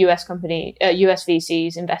see US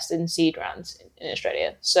VCs invested in seed rounds in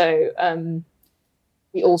Australia. So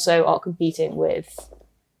we also are competing with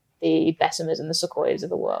the Bessemers and the Sequoias of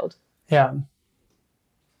the world. Yeah.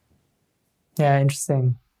 Yeah,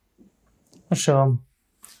 interesting. Not sure.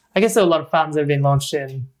 I guess there are a lot of funds that have been launched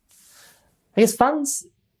in. I guess funds,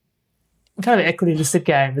 kind of an equity listed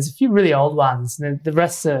game. There's a few really old ones, and then the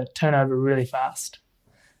rest turn over really fast,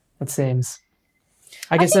 it seems.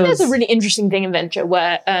 I think there's a really interesting thing in venture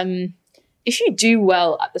where if you do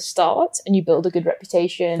well at the start and you build a good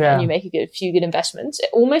reputation and you make a few good investments, it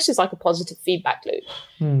almost is like a positive feedback loop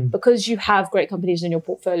because you have great companies in your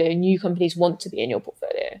portfolio. New companies want to be in your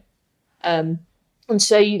portfolio. And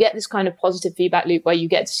so you get this kind of positive feedback loop where you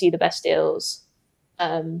get to see the best deals.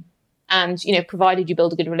 And, provided you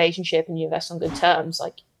build a good relationship and you invest on good terms,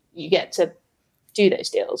 like you get to do those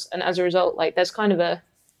deals. And as a result, like there's kind of a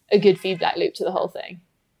good feedback loop to the whole thing.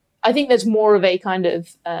 I think there's more of a kind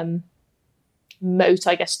of moat,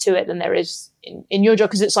 I guess, to it than there is in your job,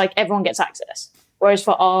 because it's like everyone gets access. Whereas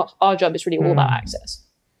for our job, it's really all about access.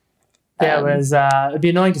 Yeah, whereas it'd be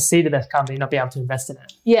annoying to see the best company, not be able to invest in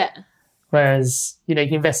it. Yeah. Whereas, you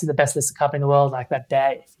can invest in the best listed company in the world like that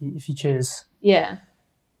day if you choose. Yeah.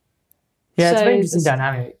 Yeah, it's a very interesting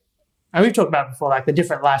dynamic. And we've talked about before, like the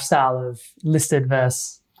different lifestyle of listed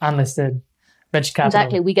versus unlisted venture capital.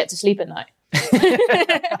 Exactly. We get to sleep at night.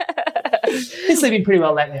 Been sleeping pretty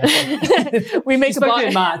well lately, I think. We make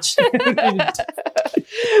in March.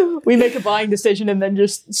 We make a buying decision and then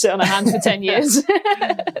just sit on our hands for 10 years.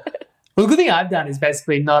 Well, the good thing I've done is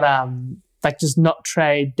basically not just not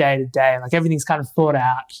trade day to day. Like everything's kind of thought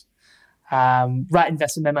out. Write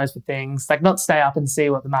investment memos for things, like not stay up and see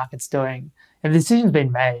what the market's doing. And the decision's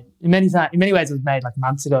been made. In many ways, it was made like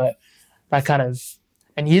months ago,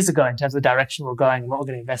 and years ago in terms of the direction we're going and what we're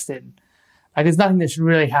going to invest in. Like there's nothing that should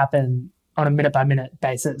really happen on a minute by minute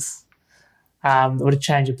basis that would have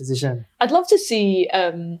changed your position. I'd love to see,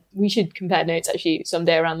 we should compare notes actually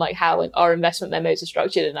someday around like how our investment memos are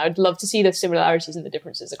structured, and I'd love to see the similarities and the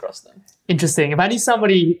differences across them. Interesting. If I knew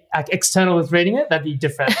somebody like external was reading it, that'd be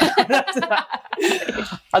different.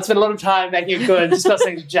 I'd spend a lot of time making it good, just not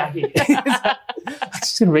saying to Jackie. I'm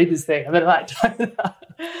just going to read this thing. I better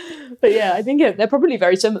But yeah, I think they're probably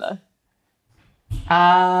very similar.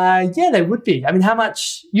 Yeah, they would be. I mean, how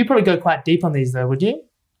much? You'd probably go quite deep on these though, would you?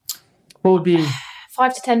 What would be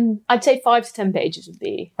 5 to 10? I'd say 5 to 10 pages would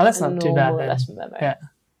be. Oh, that's not too bad. Investment memo. Yeah,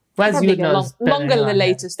 probably longer than the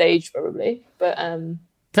later stage, probably. But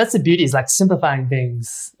that's the beauty, is like simplifying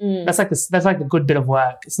things. That's like the good bit of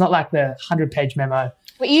work. It's not like the 100-page memo.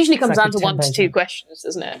 It usually comes down to 1 to 2 questions,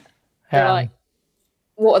 doesn't it? Yeah. They're like,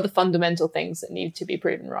 what are the fundamental things that need to be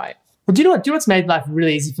proven right? Well, do you know what's made life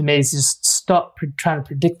really easy for me is just stop trying to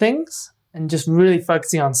predict things and just really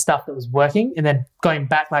focusing on stuff that was working, and then going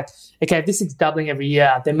back like, okay, if this is doubling every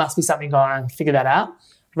year, there must be something going on, figure that out,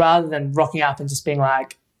 rather than rocking up and just being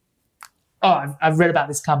like, oh, I've read about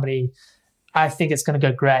this company, I think it's going to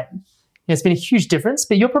go great. It's been a huge difference,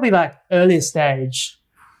 but you're probably like earlier stage.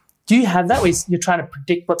 Do you have that where you're trying to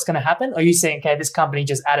predict what's going to happen? Or are you saying, okay, this company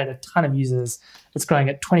just added a ton of users, it's growing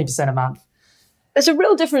at 20% a month? There's a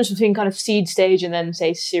real difference between kind of seed stage and then,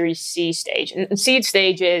 say, Series C stage. And seed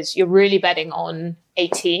stage is you're really betting on a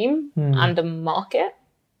team and a market.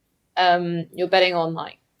 You're betting on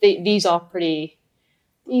like these are pretty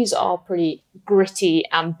gritty,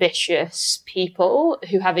 ambitious people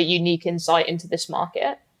who have a unique insight into this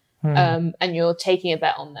market, and you're taking a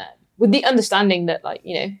bet on them with the understanding that, like,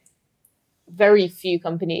 very few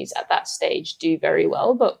companies at that stage do very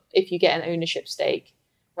well. But if you get an ownership stake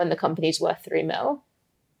when the company's worth $3 million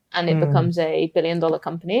and it becomes a $1 billion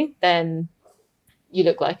company, then you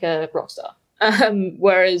look like a rock star.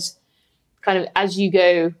 Whereas kind of as you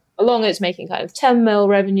go along, it's making kind of 10 mil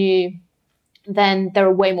revenue, then there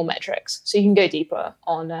are way more metrics. So you can go deeper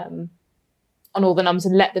on all the numbers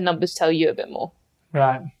and let the numbers tell you a bit more.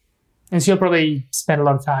 Right. And so you'll probably spend a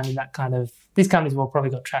lot of time in that kind of, these companies will probably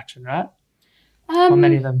got traction, right? Or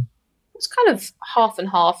many of them. It's kind of half and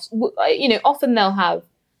half. You know, often they'll have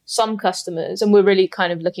some customers, and we're really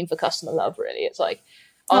kind of looking for customer love, really. It's like...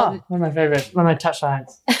 one of my favorite, one of my touch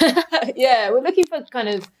lines. Yeah, we're looking for kind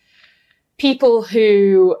of people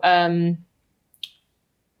who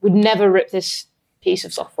would never rip this piece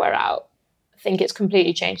of software out, think it's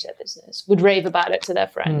completely changed their business, would rave about it to their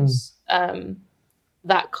friends.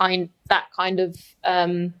 That kind of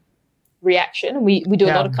reaction. And we do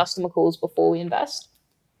a lot of customer calls before we invest.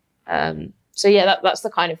 So yeah, that's the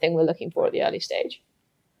kind of thing we're looking for at the early stage.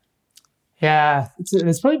 Yeah,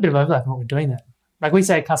 there's probably a bit of overlap in what we're doing there. Like we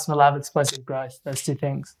say, customer love, explosive growth, those two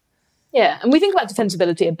things. Yeah, and we think about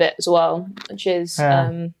defensibility a bit as well, which is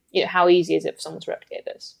how easy is it for someone to replicate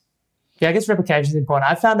this? Yeah, I guess replication is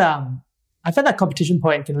important. I found that competition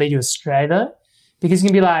point can lead you astray though, because you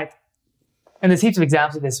can be like, and there's heaps of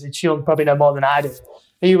examples of this, which you'll probably know more than I do.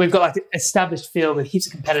 We've got like an established field with heaps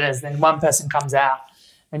of competitors, and then one person comes out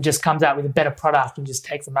with a better product and just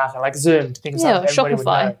takes the market, like Zoom, to think of something everybody would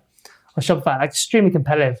know. Or Shopify, like extremely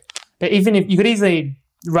competitive. But even if you could easily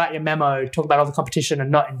write your memo, talk about all the competition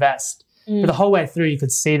and not invest, but the whole way through you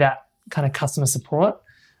could see that kind of customer support,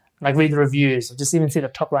 like read the reviews, or just even see the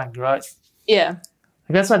top line growth. Yeah. Like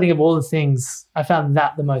that's why I think of all the things, I found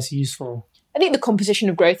that the most useful. I think the composition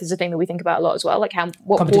of growth is a thing that we think about a lot as well. Like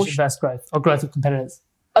what competition versus growth, or growth of competitors.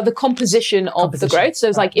 The composition of the growth. So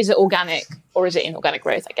it's like, is it organic or is it inorganic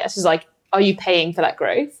growth, I guess? Is like, are you paying for that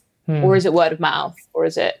growth? Or is it word of mouth? Or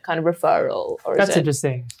is it kind of referral? Or That's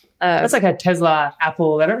interesting. That's like a Tesla,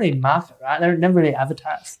 Apple, they don't really market, right? They're never really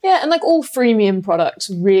advertised. Yeah, and like all freemium products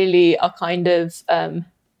really are kind of,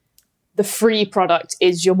 the free product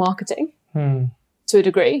is your marketing to a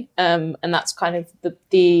degree. And that's kind of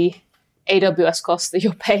the AWS costs that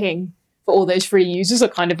you're paying for all those free users are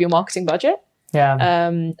kind of your marketing budget. Yeah.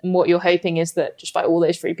 And what you're hoping is that just by all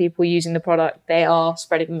those free people using the product, they are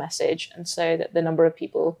spreading the message. And so that the number of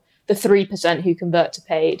people, the 3% who convert to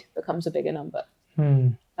paid becomes a bigger number.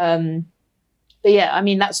 But yeah, I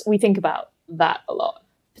mean, we think about that a lot,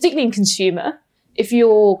 particularly in consumer. If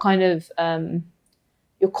your kind of,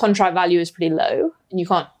 your contract value is pretty low and you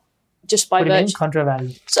can't just by virtue. What do you mean, contract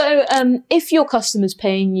value? So if your customer's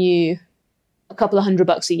paying you a couple of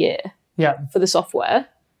 $100 a year for the software,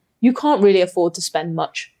 you can't really afford to spend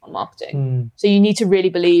much on marketing. So you need to really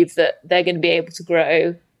believe that they're going to be able to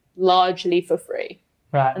grow largely for free.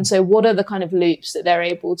 Right. And so what are the kind of loops that they're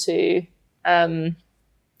able to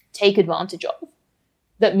take advantage of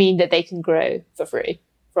that mean that they can grow for free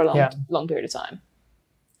for a long period of time?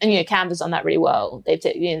 And, Canva's done that really well. They've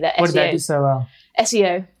taken, their SEO. What did they do so well?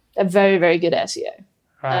 SEO. They're very, very good at SEO.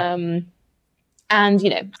 Right.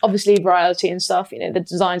 And, obviously virality and stuff, the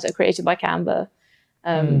designs are created by Canva.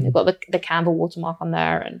 They've got the Canva watermark on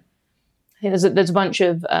there. And I think there's a bunch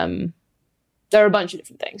of, there are a bunch of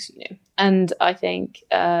different things, And I think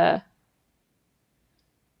of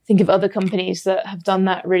other companies that have done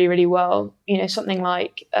that really, really well. Something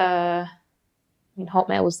like,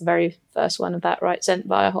 Hotmail was the very first one of that, right? Sent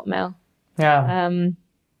via Hotmail. Yeah.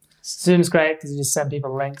 Zoom's great because you just send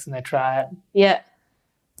people links and they try it. Yeah.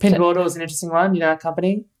 Pinduoduo is an interesting one, that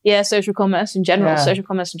company? Yeah, social commerce in general. Yeah. Social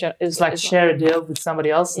commerce in general is like share a deal with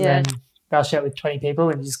somebody else and then they'll share it with 20 people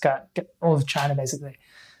and you just get all of China basically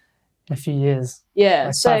in a few years. Yeah.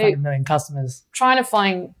 Like so 500 million customers. Trying to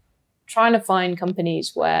find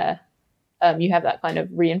companies where you have that kind of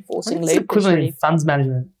reinforcing loop. Equivalent in funds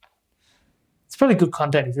management. It's probably good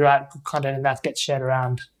content if you write good content and that gets shared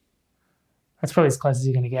around. That's probably as close as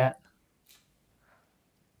you're going to get.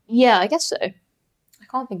 Yeah, I guess so. I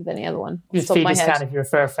can't think of any other one. You get a fee discount if you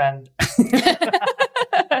refer a friend.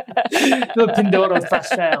 Little Pinduoduo flash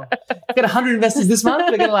sale. You get 100 investors this month,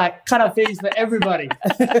 they're going to cut our fees for everybody.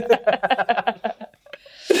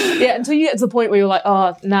 Yeah, until you get to the point where you're like,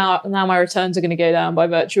 oh, now my returns are going to go down by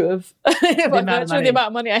virtue of the amount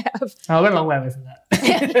of money I have. Oh, I went a long way away from that.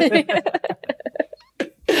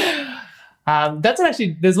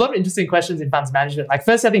 There's a lot of interesting questions in funds management.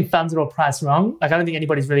 First, I think funds are all priced wrong. I don't think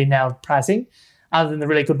anybody's really nailed pricing, other than the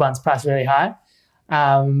really good ones priced really high.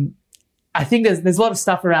 I think there's a lot of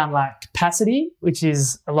stuff around capacity, which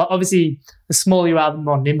is a lot. Obviously, the smaller you are, the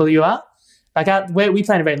more nimble you are. We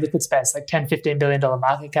play in a very liquid space, $10, $15 billion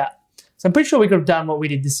market cap. So I'm pretty sure we could have done what we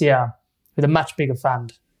did this year with a much bigger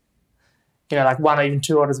fund. One or even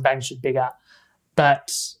two orders of magnitude bigger.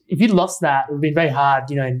 But if you'd lost that, it would have been very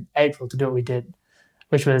hard, in April to do what we did,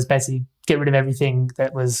 which was basically get rid of everything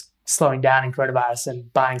that was slowing down in coronavirus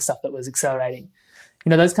and buying stuff that was accelerating.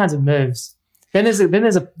 Those kinds of moves. The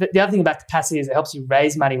other thing about capacity is it helps you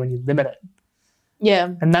raise money when you limit it.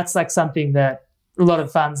 Yeah. And that's like something that a lot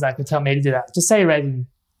of funds will tell me to do that. Just say you're raising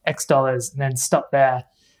X dollars and then stop there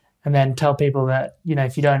and then tell people that,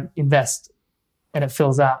 if you don't invest and it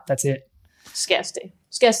fills up, that's it. Scarcity.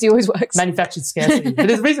 Scarcity always works. Manufactured scarcity. But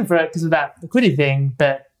there's a reason for it because of that liquidity thing,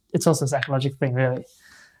 but it's also a psychological thing, really.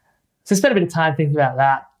 So spend a bit of time thinking about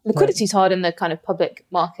that. Liquidity is hard in the kind of public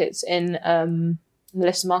markets in the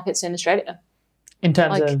listed markets in Australia. In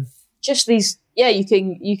terms of just these, you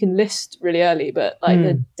can list really early, but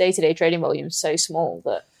the day-to-day trading volume is so small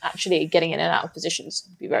that actually getting in and out of positions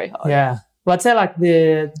would be very hard. Yeah. Well, I'd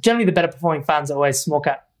say generally the better performing funds are always small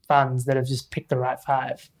cap funds that have just picked the right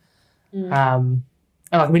five. And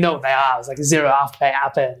we know what they are. It's like a zero afterpay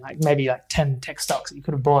Appen, maybe 10 tech stocks that you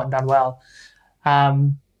could have bought and done well.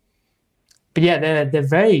 But yeah, they're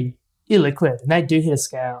very illiquid and they do hit a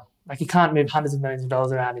scale. You can't move hundreds of millions of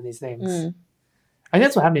dollars around in these things. I think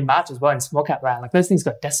that's what happened in March as well in small cap round. Those things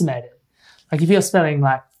got decimated. If you're spending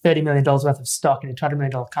 $30 million worth of stock in a $200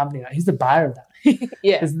 million company, who's the buyer of that?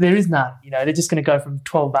 Yeah. There is none. They're just going to go from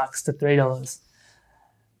 $12 to $3.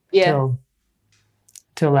 Yeah.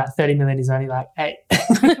 Till that 30 million is only 8.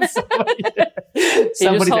 So you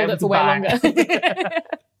just hold it for way longer.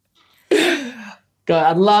 God,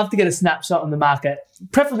 I'd love to get a snapshot on the market,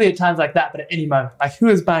 preferably at times like that, but at any moment. Who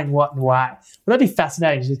is buying what and why? Would that be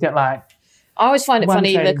fascinating to just get I always find it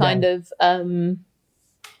funny the kind of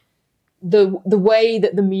the way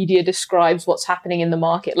that the media describes what's happening in the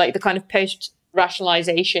market, the kind of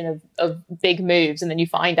post-rationalization of big moves, and then you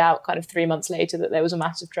find out kind of 3 months later that there was a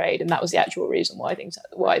massive trade and that was the actual reason why things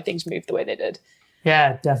moved the way they did.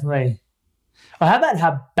 Yeah, definitely. Or how about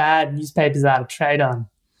how bad newspapers are to trade on?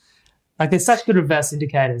 They're such good reverse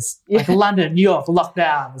indicators. London, New York,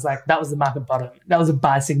 lockdown. It's that was the market bottom. That was a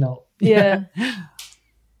buy signal. Yeah.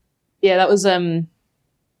 Yeah, that was, I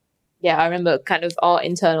remember kind of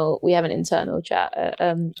we have an internal chat at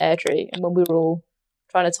Airtree, and when we were all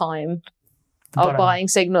trying to time our buying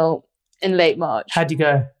signal in late March. How'd you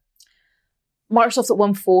go? Microsoft at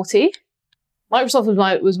 140.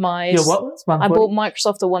 Microsoft was my... Your what was? 140? I bought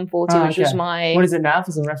Microsoft at 140, which was my... What is it now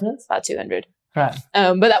for some reference? About 200. Right.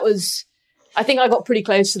 But that was... I think I got pretty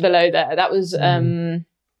close to the low there. That was the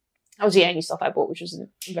only stuff I bought, which was a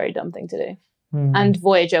very dumb thing to do. And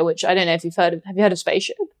Voyager, which I don't know if you've heard of. Have you heard of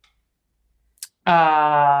Spaceship?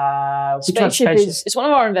 Spaceship it's one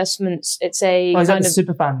of our investments. It's a is that a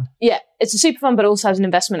super fund? Yeah, it's a super fund, but also has an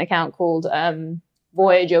investment account called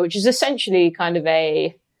Voyager, which is essentially kind of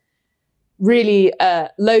a really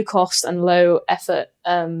low cost and low effort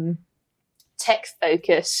tech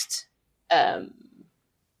focused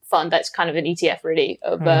fund that's kind of an ETF really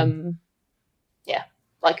of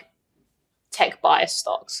tech bias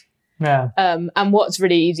stocks. Yeah. And what's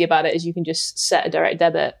really easy about it is you can just set a direct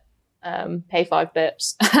debit, pay 5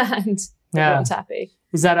 bips, and everyone's happy.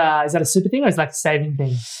 Is that a super thing or is it a saving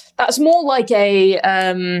thing? That's more like a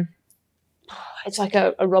it's like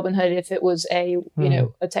a Robinhood if it was a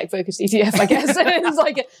a tech focused ETF, I guess. It's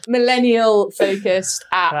like a millennial focused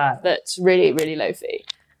app that's really, really low fee.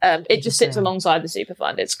 It just sits alongside the super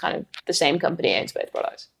fund. It's kind of the same company owns both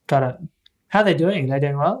products. Got it. How are they doing? They're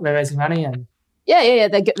doing well? They're raising money and... Yeah.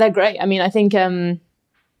 They're great. I mean, I think the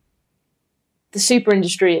super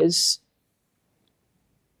industry is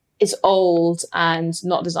old and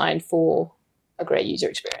not designed for a great user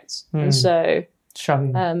experience. And so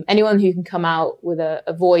anyone who can come out with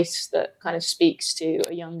a voice that kind of speaks to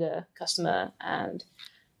a younger customer and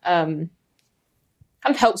kind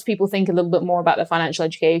of helps people think a little bit more about their financial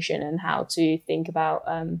education and how to think about,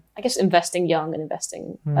 I guess, investing young and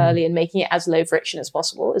investing early and making it as low friction as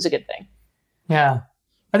possible is a good thing. Yeah.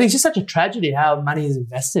 I think it's just such a tragedy how money is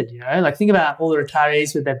invested, think about all the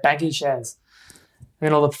retirees with their banking shares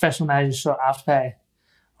and all the professional managers short afterpay,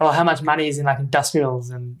 or how much money is in industrials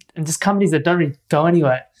and just companies that don't really go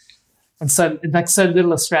anywhere. And so so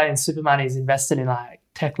little Australian super money is invested in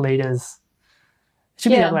tech leaders. It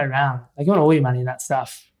should be the other way around. You want all your money in that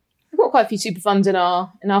stuff. We've got quite a few super funds in our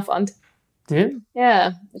fund. Do you?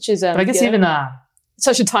 Yeah, which is but I guess even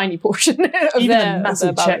such a tiny portion of even a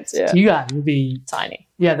massive check to you guys would be tiny.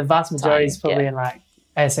 Yeah, the vast majority is probably in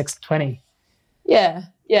ASX 20. Yeah.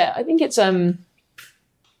 I think it's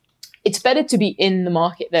better to be in the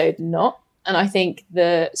market though than not. And I think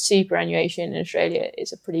the superannuation in Australia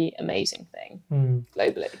is a pretty amazing thing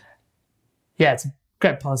globally. Yeah, it's a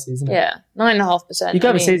great policy, isn't it? Yeah, 9.5%. You go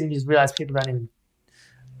overseas and you just realise people don't even...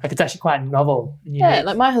 it's actually quite novel. And yeah,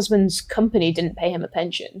 my husband's company didn't pay him a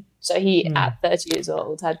pension. So he, at 30 years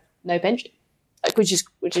old, had no pension, like which is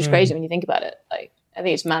crazy when you think about it. Like I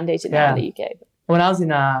think it's mandated now in the UK. When I was in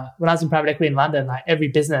private equity in London, like every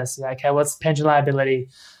business, you're like, okay, what's the pension liability?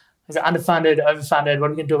 Is it underfunded, overfunded? What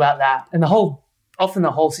are we going to do about that? And often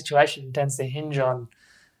the whole situation tends to hinge on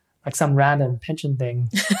like some random pension thing.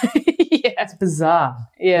 It's bizarre.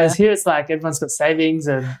 Yeah. Whereas here it's like everyone's got savings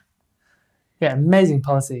and amazing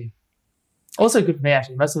policy. Also good for me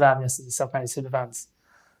actually. Most of our investors are self-managed super funds.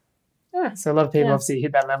 Yeah. So a lot of people obviously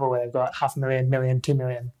hit that level where they've got $500,000, $1 million, $2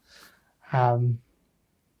 million.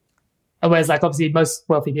 Whereas like obviously most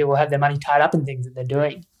wealthy people have their money tied up in things that they're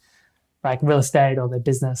doing, like real estate or their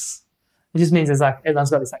business. It just means there's like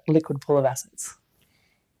everyone's got this like liquid pool of assets.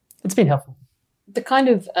 It's been helpful. The kind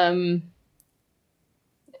of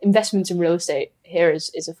investments in real estate here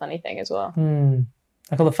is a funny thing as well.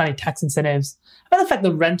 Like all the funny tax incentives. How about the fact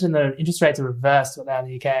the rent and the interest rates are reversed what they are in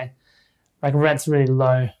the UK? Like rent's really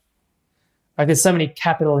low. Like there's so many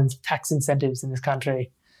capital and tax incentives in this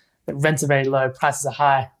country that rents are very low, prices are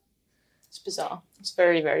high. It's bizarre. It's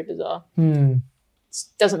very, very bizarre. It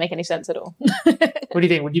doesn't make any sense at all. What do you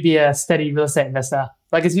think? Would you be a steady real estate investor?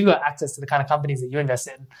 Like if you've got access to the kind of companies that you invest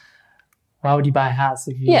in, why would you buy a house?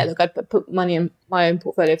 Yeah, look, I'd put money in my own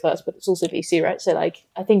portfolio first, but it's also VC, right? So like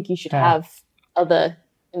I think you should have other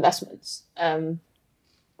investments. I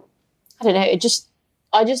don't know.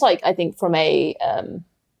 I think from a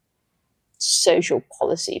social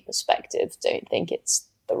policy perspective, don't think it's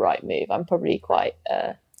the right move. I'm probably quite...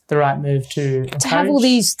 the right move to have all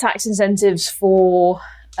these tax incentives for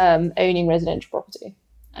owning residential property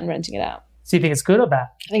and renting it out. So you think it's good or bad?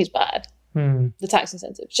 I think it's bad. The tax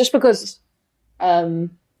incentives, just because I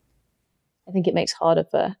think it makes it harder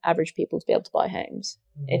for average people to be able to buy homes.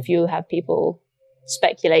 If you have people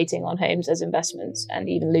speculating on homes as investments and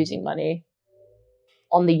even losing money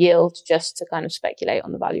on the yield just to kind of speculate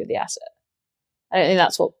on the value of the asset. I don't think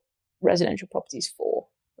that's what residential property is for,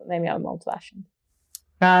 but maybe I'm old-fashioned.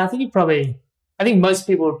 I think most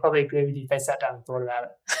people would probably agree with you if they sat down and thought about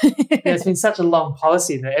it. It's been such a long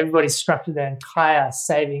policy that everybody's structured their entire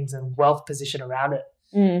savings and wealth position around it.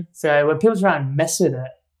 So when people try and mess with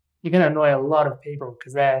it, you're going to annoy a lot of people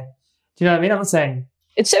because do you know what I mean? I'm not saying...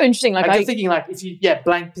 It's so interesting. Like I'm thinking like if you,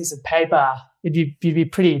 blank piece of paper, you'd be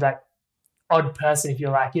pretty like odd person if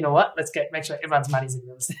you're like, you know what, let's make sure everyone's money's in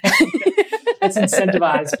real estate. Let's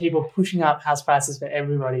incentivize people pushing up house prices for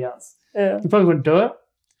everybody else. Yeah. You probably wouldn't do it.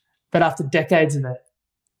 But after decades of it,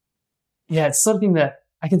 it's something that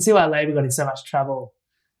I can see why Labor got in so much trouble,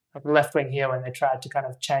 like the left wing here, when they tried to kind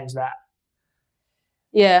of change that.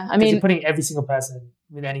 Yeah, I mean, you're putting every single person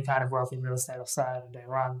with any kind of wealth in real estate offside on day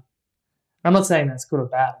one. I'm not saying that's good or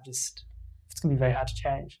bad. It's going to be very hard to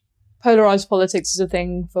change. Polarized politics is a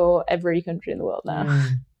thing for every country in the world now.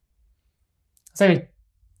 I was having a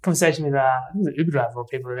conversation with an Uber driver or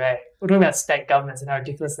people today. We're talking about state governments and how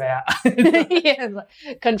ridiculous they are.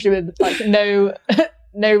 Like country with like no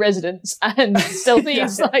residents and still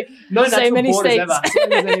things like no so many states.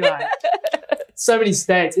 Ever. So many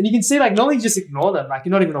states. And you can see like normally you just ignore them. Like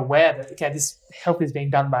you're not even aware that, okay, this help is being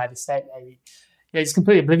done by the state maybe. It's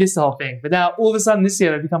completely oblivious to the whole thing. But now all of a sudden this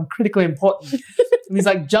year they've become critically important. And these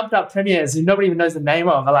like jumped up premiers who nobody even knows the name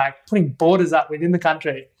of are like putting borders up within the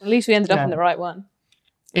country. At least we ended up in the right one.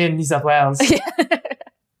 In New South Wales.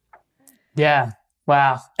 Yeah.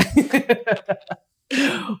 Wow.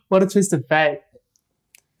 What a twist of fate.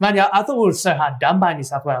 Man, I thought we were so hard done by New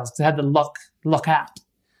South Wales because they had the lock out.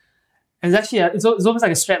 And it's actually, it's almost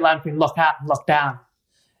like a straight line between lock out and lock down,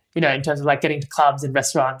 you know, in terms of like getting to clubs and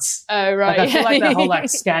restaurants. Oh, right. Like, I feel like that whole like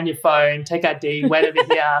scan your phone, take ID, wait over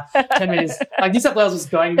here, 10 minutes. Like New South Wales was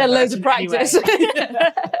going. There loads of practice. Anyway.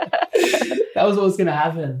 That was what was going to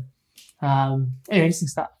happen. Anyway, interesting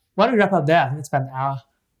stuff. Why don't we wrap up there? I think it's about an hour.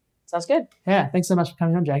 Sounds good. Yeah. Thanks so much for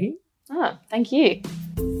coming on, Jackie. Thank you.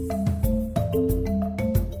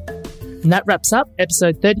 And that wraps up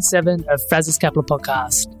episode 37 of Fraser's Capital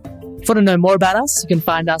Podcast. If you want to know more about us, you can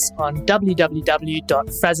find us on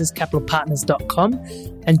www.fraserscapitalpartners.com,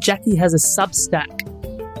 and Jackie has a Substack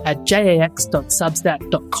at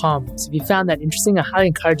jax.substack.com. So if you found that interesting, I highly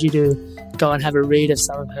encourage you to go and have a read of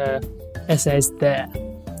some of her essays there.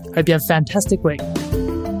 Hope you have a fantastic week.